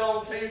little bit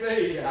on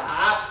TV.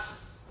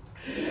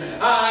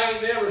 I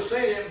ain't never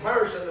seen it in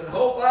person, and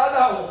hope I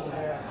don't.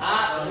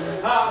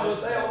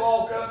 But they'll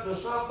walk up to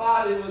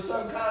somebody with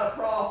some kind of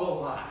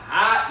problem.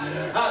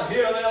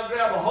 Here they'll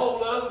grab a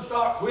hold of them,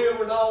 start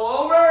quivering all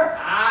over.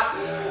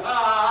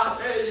 I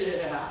tell you,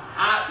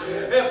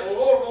 if the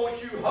Lord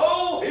wants you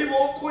whole, He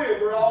won't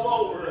quiver all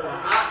over.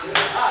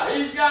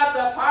 He's got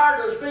the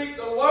power to speak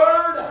the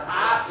word,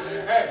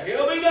 and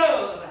He'll be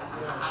done.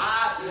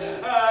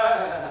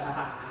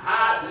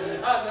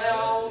 Now I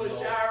want to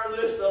share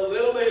this a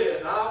little bit,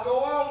 and I'll go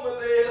on with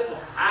this.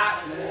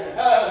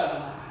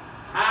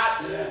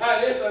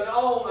 It's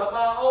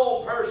my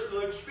own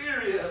personal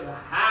experience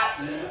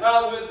with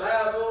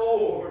the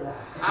Lord.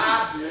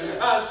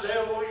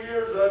 Several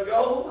years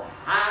ago,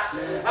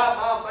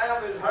 my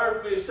family's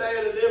heard me say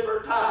it a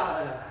different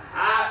time.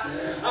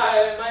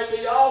 It may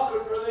be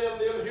awkward for them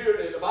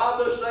hearing it. But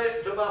I'll just say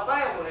it to my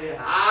family.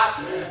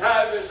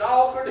 If it's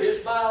awkward,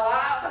 it's my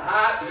life.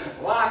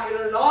 Like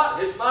it or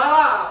not, it's my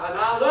life, and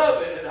I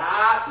love it.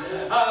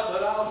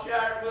 But I'll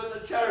share it with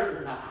the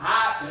church.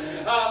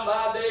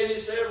 My daddy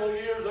several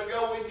years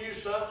ago, we knew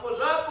something was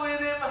up with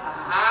him.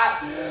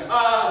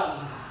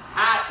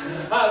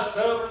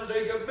 Stubborn as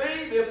he could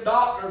be, them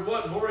doctors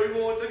wasn't where he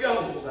wanted to go.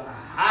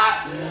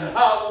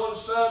 One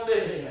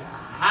Sunday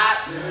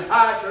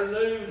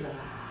afternoon,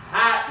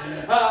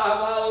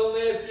 my little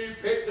nephew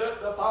picked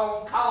up the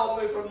phone,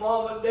 called me from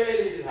Mom and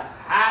Daddy.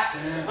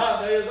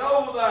 They was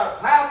over there.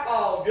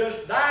 Papa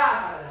just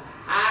died.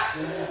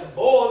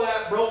 Boy,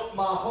 that broke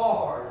my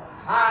heart.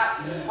 I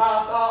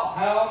thought,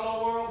 how in the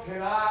world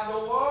can I go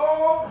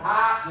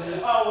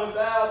on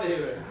without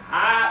him?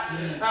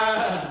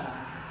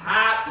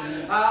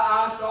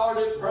 I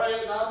started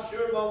praying. I'm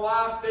sure my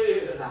wife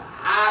did.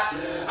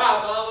 My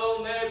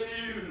little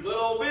nephews,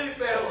 little bitty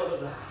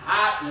fellas.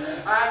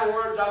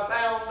 Afterwards, I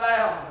found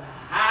out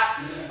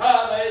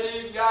they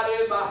even got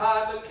in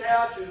behind the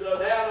couches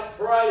down and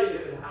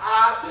prayed.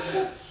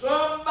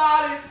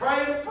 Somebody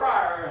prayed a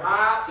prayer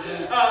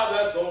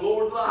that the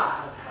Lord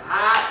liked.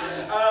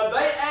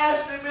 They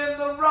asked him in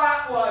the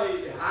right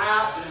way,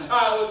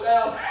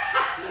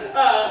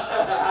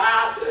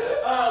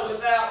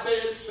 without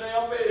being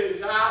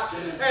selfish,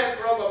 and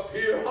from a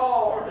pure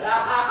heart.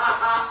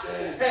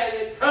 And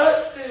he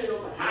touched him,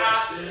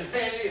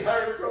 and he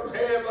heard from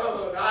heaven.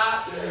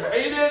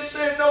 He didn't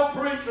send no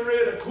preacher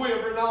in a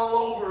quivering all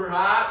over to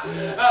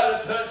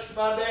touch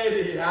my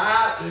daddy,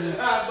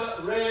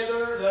 but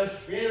rather the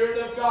Spirit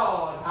of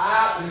God.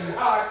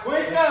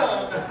 Quick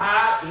done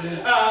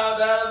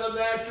that of the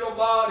natural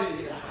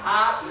body.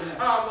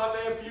 My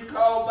nephew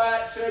called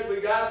back, said we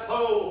got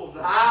opposed.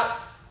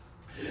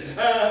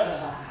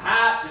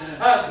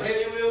 Then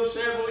he lived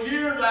several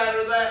years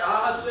after that.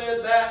 I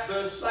said that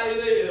to say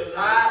this.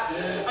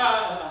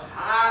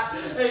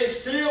 He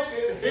still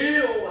can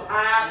heal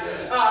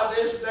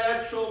this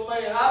natural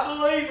man. I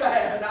believe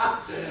that.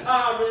 I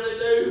really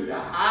do.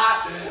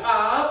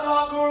 I'm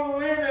not going to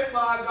limit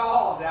my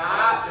God.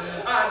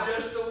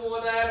 Just to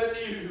one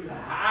avenue.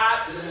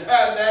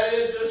 And that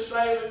is just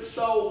saving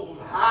souls.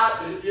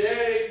 Yeah,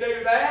 he can do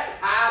that.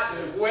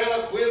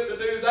 Well equipped to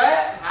do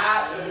that.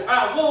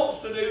 Wants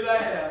to do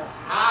that.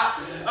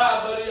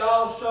 But he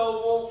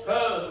also wants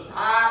us to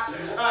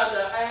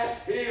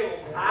ask him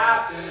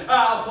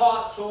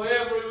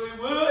whatsoever we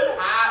would.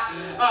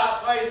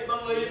 Faith,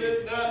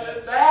 believing,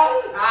 nothing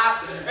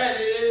doubting. And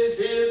it is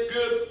his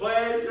good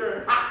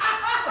pleasure.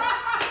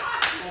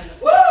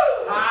 Woo!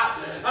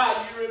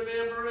 You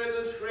remember in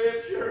the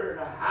scripture,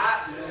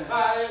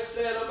 it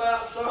said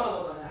about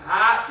some,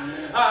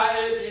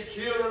 if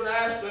your children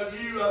asked of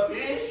you a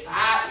fish,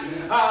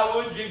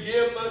 would you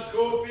give them a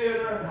scorpion?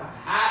 Or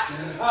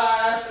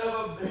asked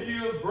of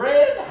you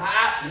bread,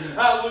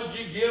 would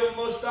you give them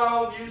a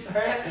stone? You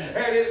said,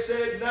 and it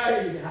said,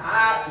 nay.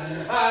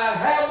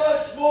 How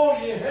much more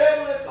your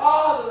heavenly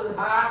Father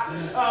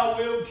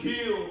will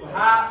give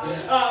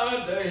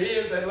unto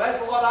his, and that's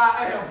what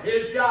I am,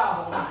 his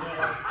job.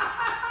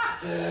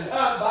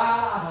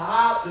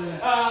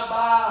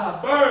 By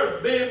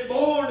birth, being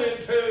born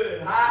into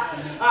it.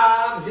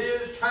 I'm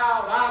his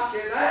child. I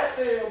can ask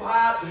him.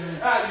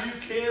 You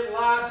can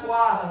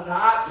likewise.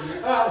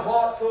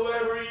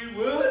 Whatsoever you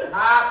would.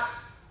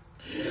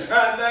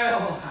 And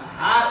now,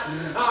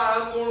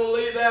 I'm going to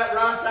leave that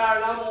right there,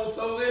 and I'm going to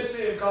throw this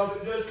in because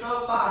it just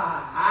come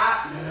by.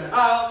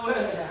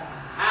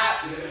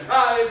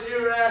 If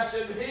you're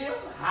asking him,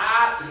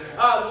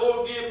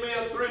 Lord, give me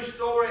a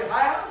 3-story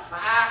house,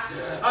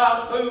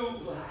 a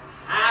pool,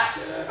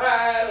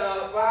 and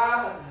a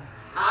fine,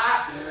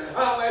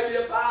 maybe a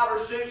 5 or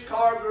 6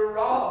 car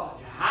garage,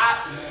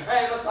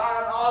 and a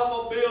fine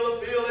automobile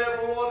to fill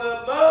every one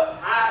of them up.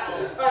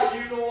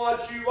 You know what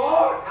you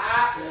are?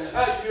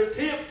 You're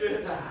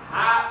tempted.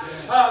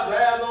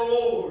 They're the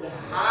Lord.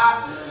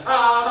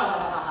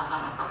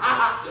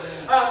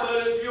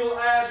 But if you'll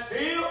ask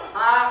him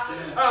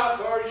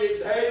for your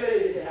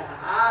daily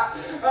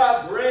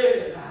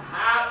bread,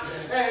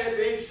 and if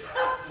he's,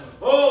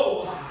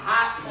 oh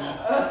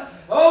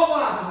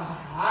my,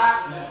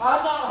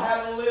 I'm not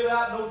having to live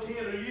out no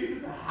tent of you.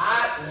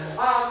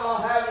 I'm not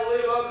having to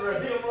live under a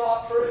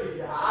hemlock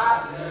tree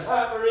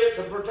for it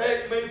to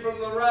protect me from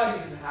the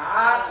rain.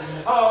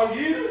 Are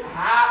you?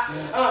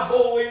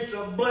 Boy, we've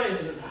some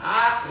blessings.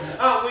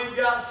 We've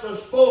got some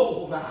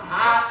spoiled.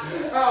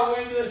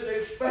 We just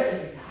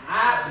expect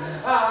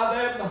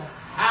them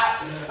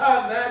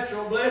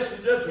natural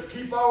blessings just to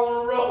keep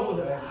on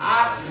rolling.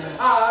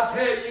 I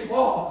tell you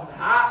what,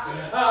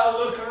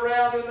 look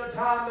around in the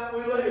time that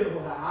we live.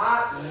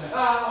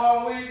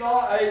 Are we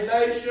not a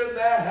nation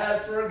that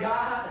has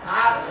forgotten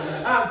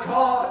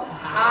God?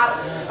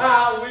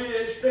 We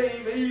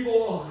esteem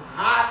evil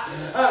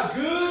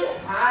good.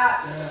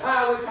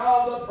 We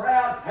call the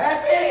proud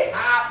happy.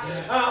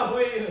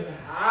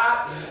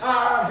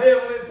 Our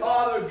Heavenly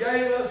Father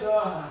gave us a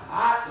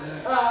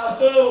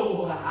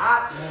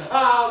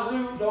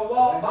rule to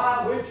walk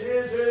by, which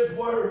is His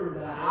Word.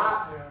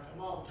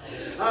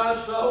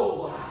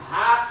 So,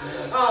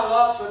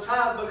 lots of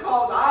times,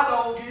 because I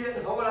don't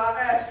get what I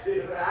ask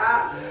Him,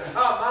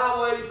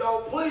 my ways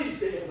don't please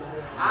Him.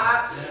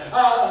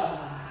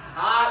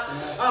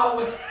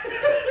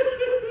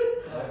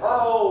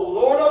 Oh,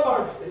 Lord of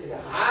mercy.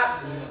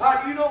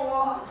 You know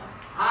what?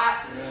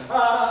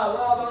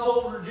 The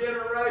old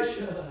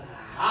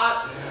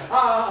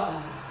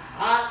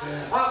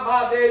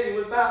My daddy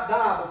was about to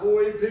die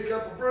before he'd pick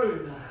up a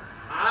broom.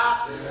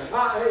 I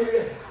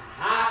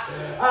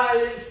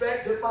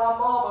expected my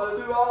mama to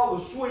do all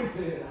the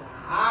sweeping.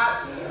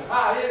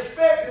 I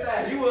expected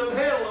that he wouldn't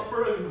handle a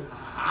broom.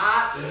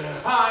 I'm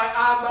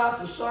about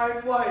the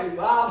same way,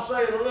 but I'll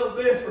say it a little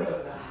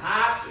different.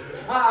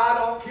 I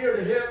don't care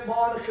to hit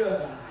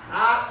Monica.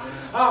 I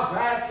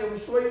vacuum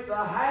sweep the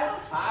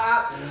house.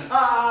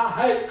 I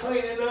hate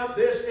cleaning up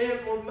this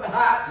inward. Man,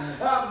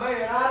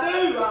 I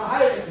do. I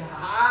hate it.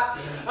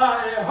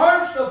 It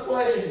hurts the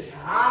flesh.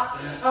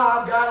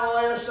 I've got to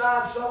lay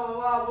aside some of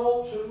my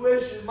wants and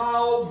wishes, my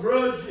old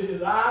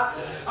grudges.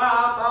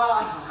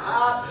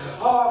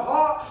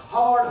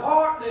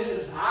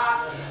 Hard-heartedness.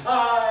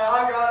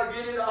 I got to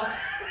get it on.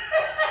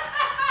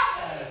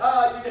 I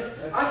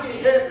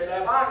can't help it.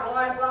 If I can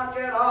laugh like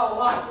that, I'll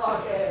laugh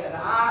like that.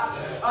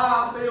 I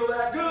feel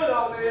that good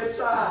on the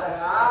inside.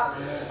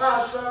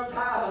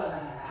 Sometimes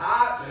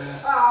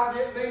I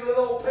get me a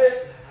little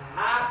pet.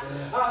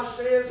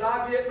 Sins,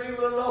 I get me a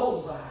little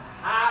old.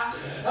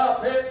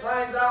 Pet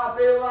things I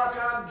feel like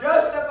I'm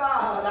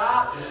justified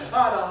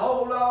to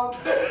hold on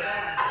to.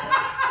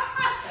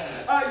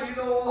 You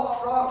know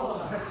what,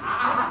 Ronald?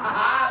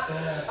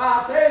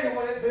 I tell you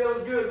when it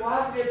feels good, when I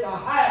get the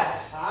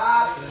house,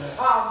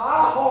 my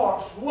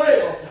heart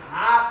swelled.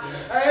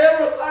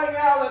 Everything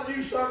out that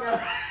you sung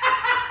out.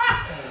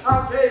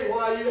 I'll tell you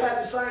why you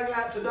had to sing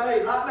out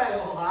today, right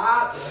now.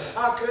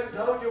 I couldn't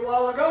told you a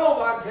while ago,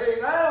 but I can tell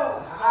you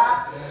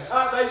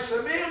now. There's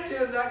some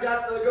emptying that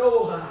got to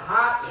go.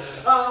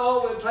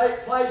 Only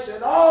take place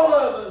in all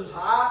of us.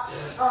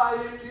 I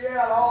empty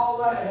out all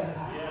that.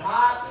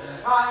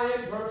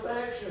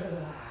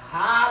 Imperfection.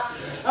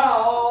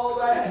 All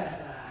that.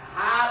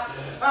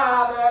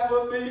 That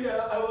would be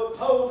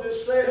oppose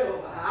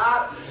itself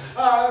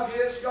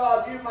against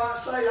God. You might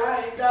say,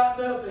 I ain't got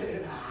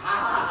nothing.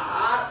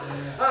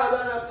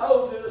 That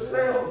opposes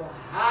itself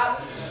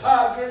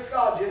against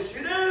God. Yes,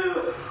 you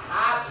do.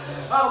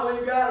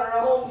 We've got our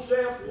own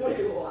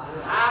self-will.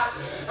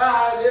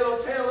 It'll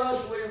tell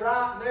us we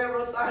right and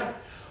everything.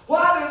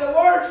 What did the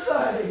Word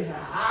say?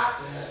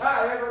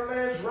 Every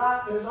man's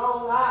right in his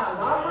own eyes.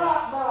 I'm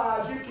right in my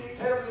eyes. You can't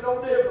tell me no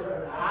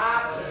different.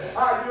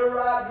 You're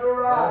right, you're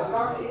right. So I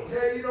can't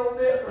tell you no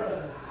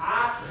different.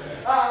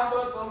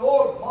 But the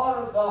Lord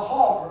pardoneth the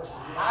heart.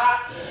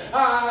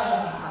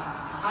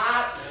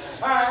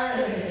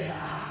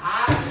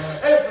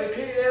 If we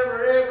can't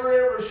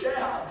ever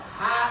shout,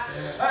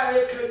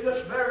 it could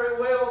just very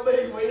well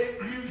be we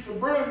didn't use the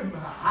broom in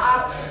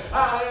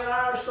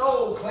our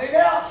soul. Clean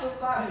out some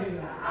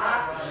things.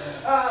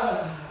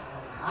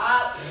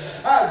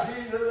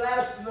 Jesus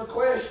asked him the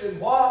question,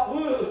 what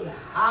would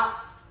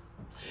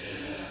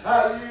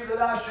you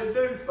that I should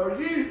do for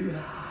you?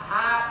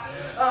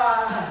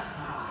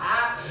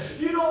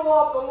 You know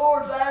what the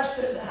Lord's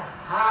asking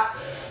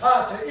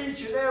to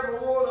each and every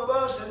one of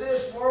us in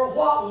this world?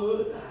 What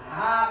would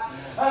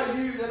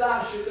you that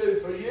I should do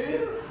for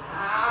you?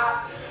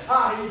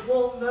 He's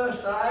wanting us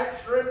to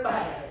answer him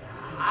back.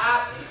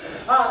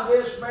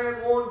 This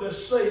man wanted to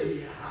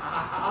see.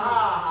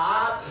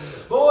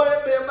 Boy,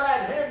 it'd be a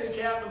bad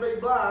handicap to be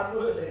blind,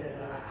 wouldn't it?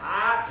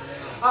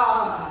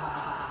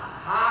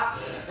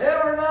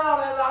 Every now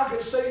and then I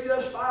can see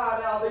just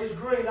fine out these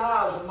green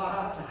eyes of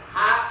mine.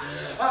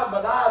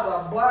 But eyes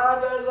are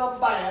blind as a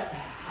bat.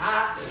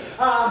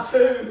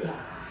 Too.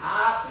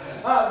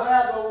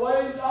 By the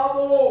ways of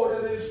the Lord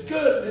and His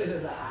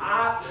goodness.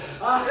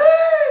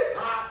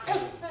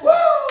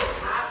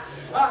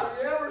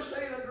 You ever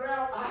seen a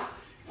ground?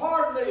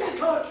 Pardon me,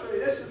 country.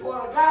 This is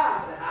what I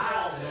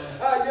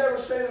got. You ever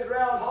seen a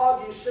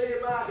groundhog? You see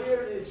him out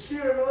here and you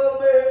cheer him a little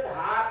bit,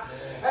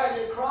 and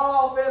you crawl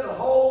off in the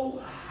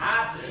hole.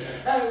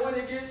 And when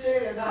he gets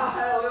in, and I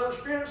had a little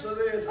experience of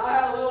this. I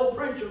had a little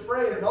preacher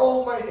friend, an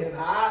old man.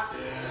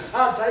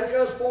 I'd take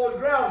us boys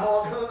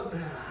groundhog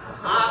hunting.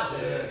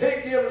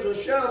 He'd give us a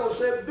shovel and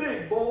said,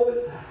 dig,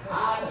 boys.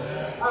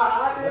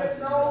 I didn't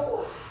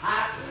know.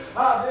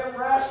 Them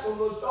rascals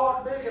would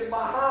start digging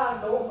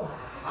behind them.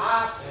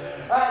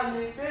 And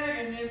you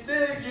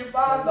dig, you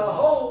find the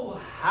hole.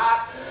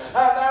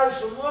 And there's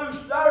some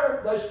loose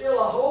dirt, there's still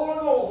a hole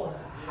in one.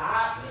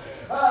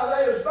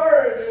 They was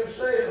burying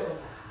themselves.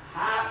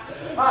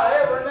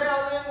 Every now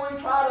and then we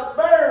try to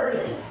bury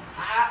it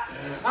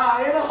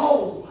in a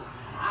hole.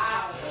 I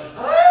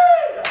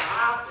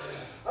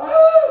don't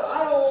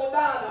want to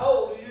die in the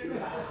hole, do you?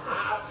 If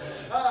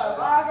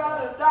I got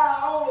to die,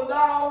 I want to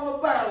die on the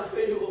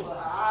battlefield.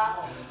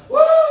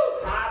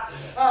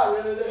 I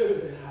really do.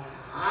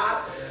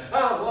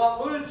 What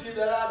would you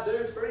that I do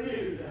for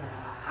you?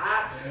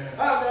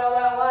 Now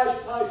that last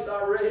place I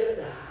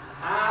read,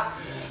 I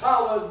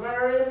was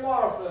Mary and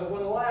Martha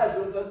when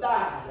Lazarus had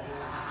died.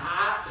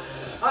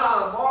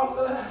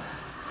 Martha,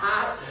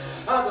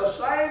 the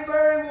same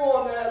very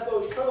one that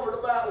was covered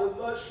about with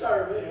much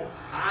serving.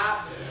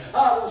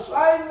 The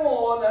same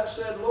one that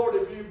said, Lord,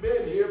 if you've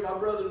been here, my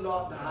brother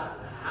not died.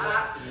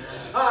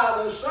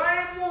 The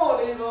same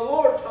one, even the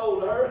Lord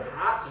told her,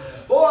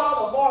 boy,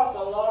 I'm a Martha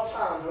a lot of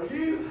times. Are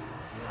you?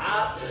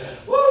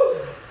 Woo!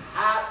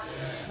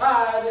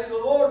 And then the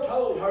Lord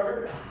told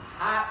her,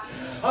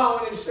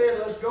 when he said,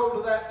 let's go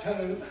to that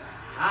tomb,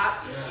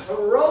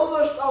 roll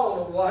the stone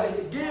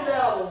away, get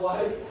out of the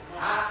way.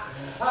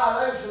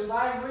 There's some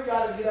things we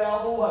got to get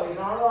out of the way in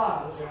our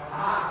lives.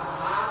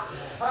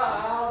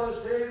 I'll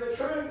just tell you the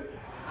truth.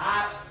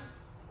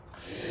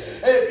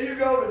 If you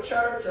go to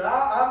church, and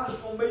I'm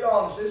just going to be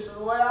honest, this is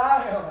the way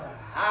I am.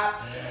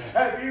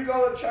 If you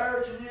go to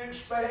church and you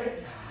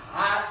expect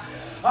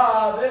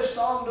this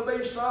song to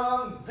be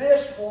sung,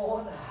 this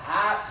one,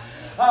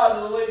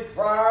 to lead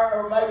prayer,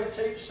 or maybe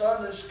teach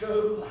Sunday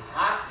school,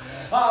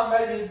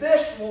 maybe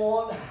this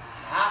one,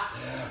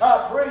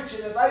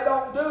 preaching. If they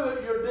don't do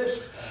it, you're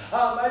just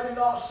maybe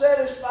not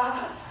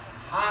satisfied.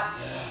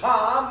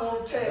 I'm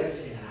going to tell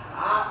you,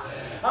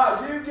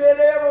 you get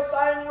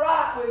everything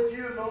right with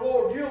you and the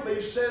Lord, you'll be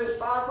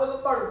satisfied with a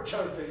bird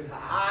chirping.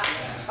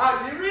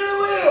 You really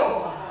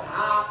will.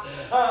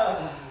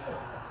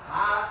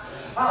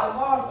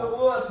 Martha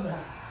wouldn't.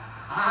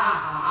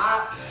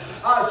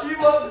 She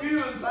wasn't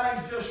viewing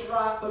things just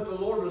right, but the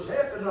Lord was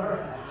helping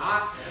her.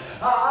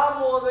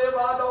 I'm one of them,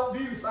 I don't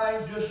view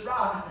things just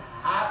right.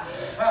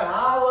 And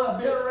I've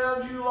been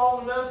around you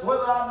long enough,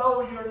 whether I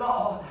know you or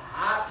not.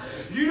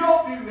 You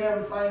don't view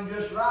everything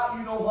just right.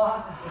 You know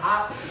why?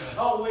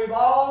 We've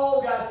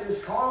all got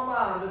this carnal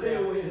mind to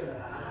deal with.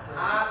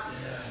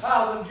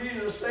 When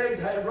Jesus said,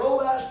 hey, roll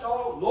that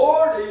stone,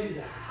 Lord,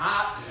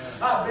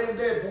 I've been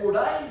dead 4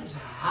 days.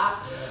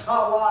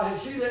 Why,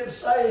 she didn't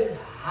say it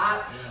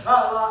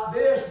like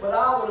this, but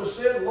I would have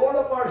said, Lord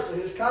of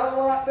mercy, it's kind of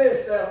like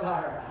this down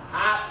there.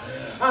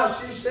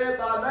 She said,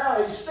 by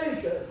now he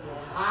stinketh.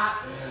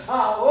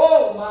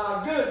 Oh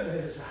my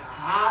goodness.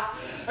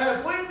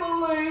 If we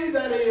believe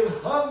that he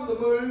hung the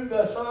moon,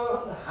 the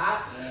sun,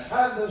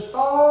 and the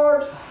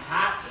stars,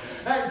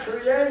 and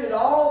created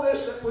all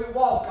this that we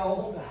walk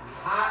on,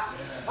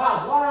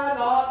 why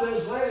not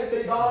just let it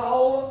be God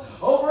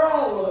over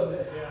all of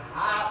it?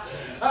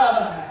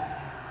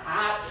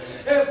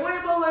 If we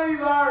believe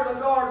there in the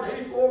garden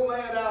he formed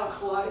man out of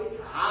clay,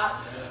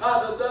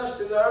 the dust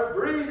of the earth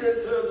breathed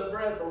into the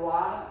breath of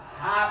life,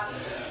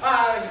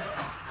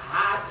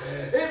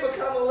 it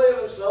become a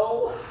living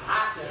soul.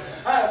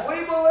 If we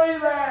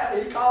believe that,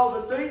 he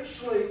caused a deep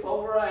sleep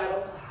over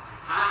Adam,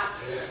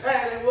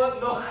 and it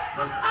wasn't no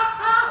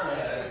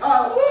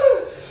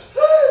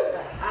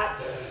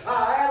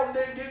Adam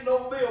didn't get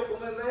no bill from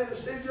them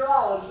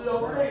anesthesiologists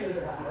over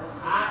either.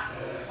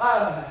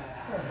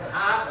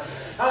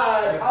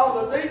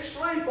 Caused a deep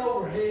sleep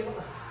over him,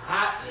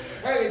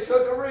 and he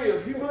took a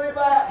rib. You believe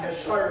that?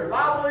 Yes, sir. If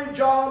I believe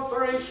John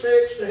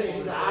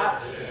 3:16,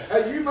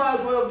 and you might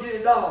as well get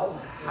it on.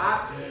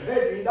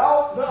 If you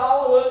don't,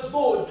 all of it's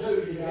going to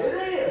you. It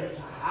is.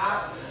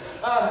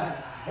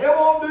 It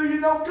won't do you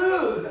no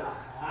good.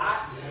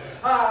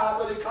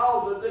 But he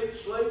caused a deep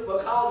sleep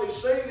because he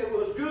seen it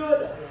was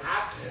good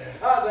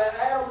that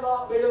Adam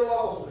not be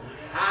alone.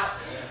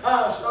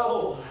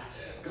 So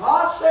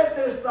God set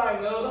this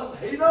thing up.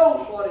 He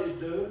knows what he's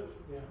doing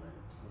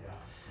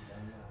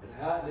and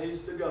how it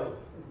needs to go.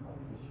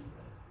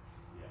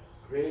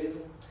 Creative,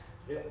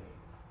 help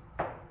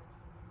me.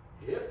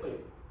 Help me.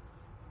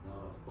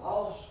 Not a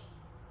boss,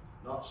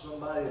 not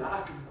somebody that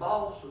I can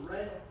boss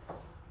around,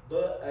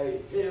 but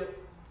a help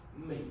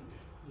me.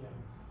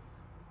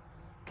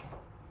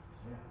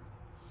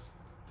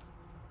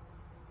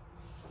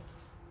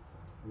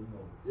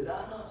 Did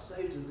I not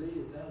say to thee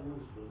if thou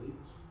wouldst believe?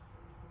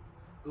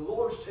 The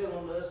Lord's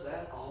telling us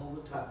that all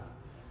the time.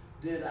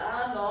 Did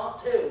I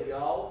not tell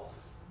y'all?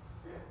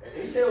 And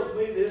he tells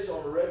me this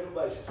on a regular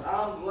basis.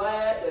 I'm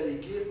glad that he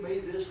gave me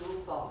this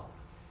little thought.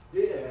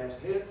 It has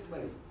helped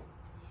me.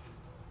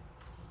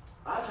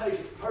 I take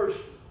it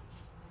personally.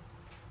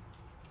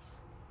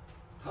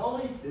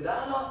 Tony, did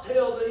I not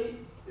tell thee,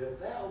 if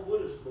thou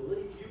wouldst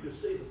believe, you could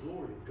see the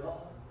glory of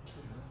God?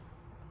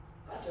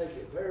 I take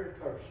it very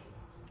personally.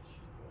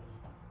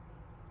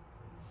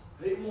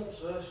 He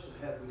wants us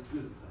to have the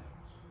good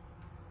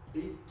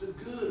things. Eat the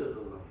good of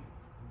the land.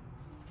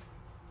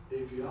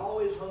 If you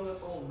always hung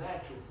up on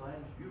natural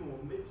things, you're going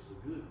to miss the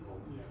good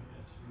ones.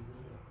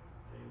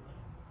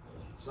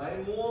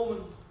 Same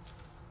woman,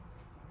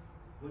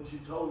 when she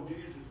told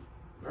Jesus,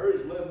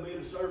 Mary's left me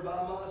to serve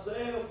by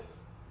myself.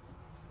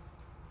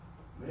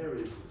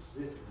 Mary was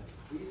sitting at the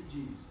feet of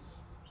Jesus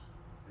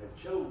and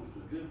chose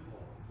the good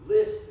part.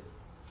 Listen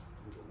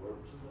to the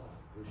words of life.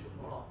 We shall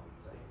not be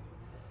taken.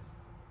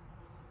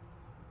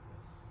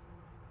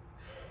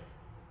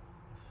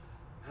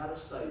 How to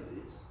say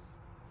this?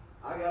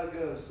 I got a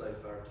gun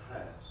safe out at the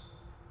house.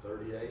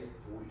 38,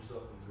 40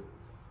 something,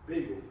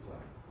 big old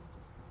thing.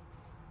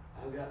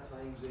 I've got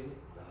things in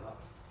it that I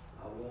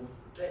want to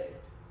protect. I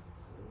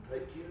want to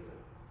take care of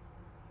it.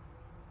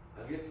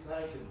 I get to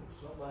thinking, if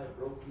somebody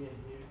broke in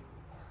here,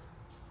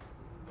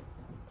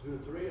 2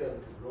 or 3 of them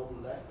could roll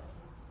it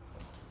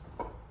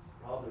out.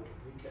 Probably could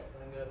pick that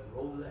thing up and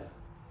roll it out.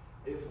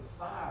 If a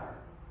fire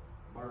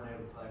burned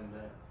everything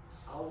down,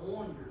 I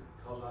wonder,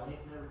 because I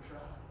ain't never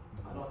tried.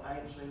 I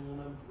ain't seen one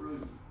of them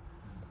through.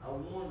 I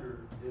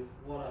wonder if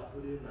what I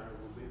put in there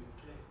will be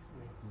protected.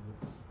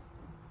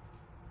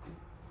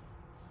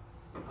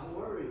 I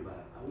worry about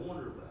it. I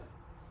wonder about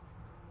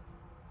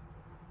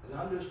it. And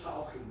I'm just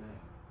talking now.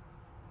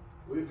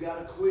 We've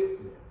got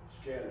equipment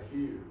scattered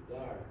here,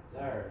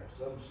 there,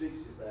 some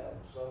 60,000,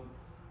 some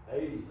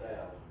 80,000,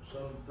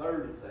 some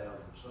 30,000,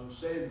 some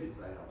 70,000.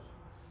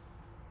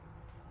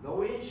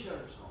 No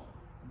insurance on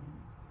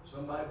it.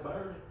 Somebody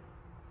burned it.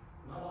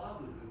 My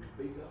livelihood could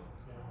be gone.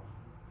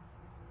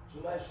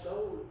 Somebody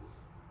stole it.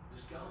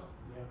 It's gone.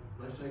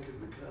 Unless they could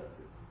recover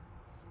it.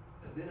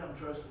 And then I'm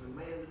trusting a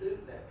man to do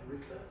that, to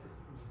recover it.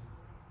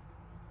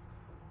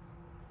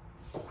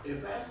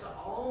 If that's the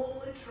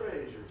only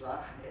treasures I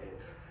had,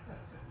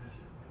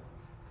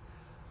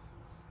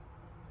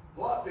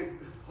 what did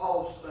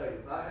Paul say?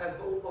 If I had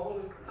hope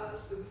only in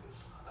Christ in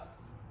this life,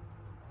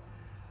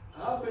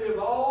 I'd be of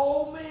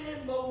all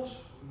men most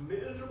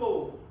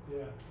miserable.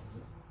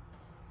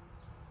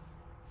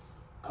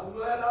 I'm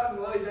glad I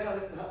can lay down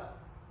at night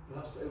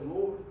and I say,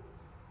 Lord,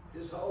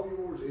 it's all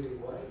yours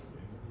anyway.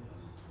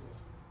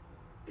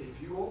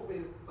 If you want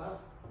me,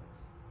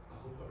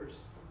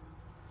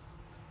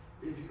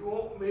 if you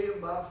want me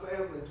and my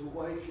family to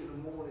wake in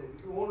the morning,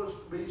 if you want us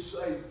to be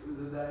safe through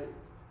the day,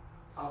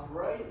 I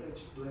pray that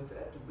you let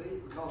that to be,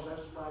 because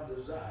that's my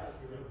desire.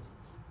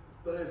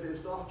 But if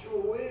it's not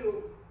your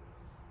will,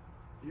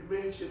 you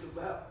mentioned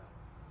about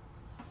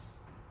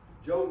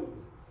Job.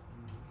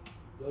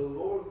 The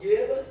Lord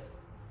giveth,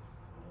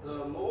 the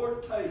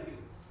Lord taketh.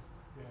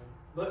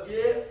 But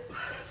yet,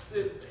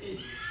 blessed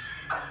be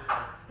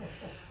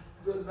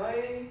the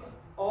name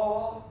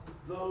of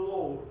the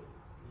Lord.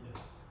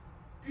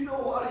 You know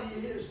what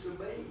he is to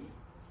me?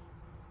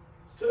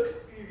 It took a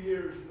few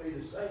years for me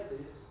to say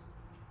this.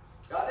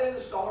 I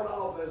didn't start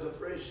off as a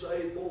fresh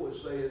saved boy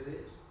saying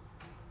this.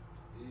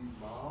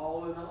 He's my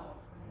all in all.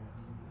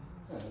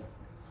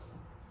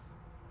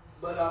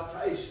 But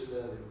I've tasted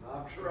of him.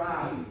 I've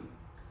tried him.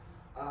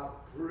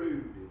 I've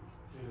proved him.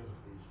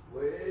 He's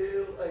well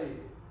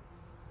able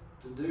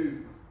to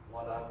do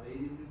what I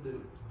need him to do.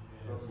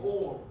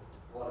 Perform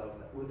what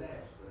I would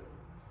ask of him.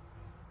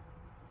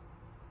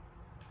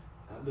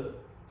 I'm done.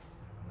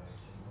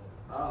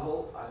 I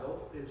hope I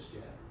don't been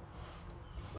scattered.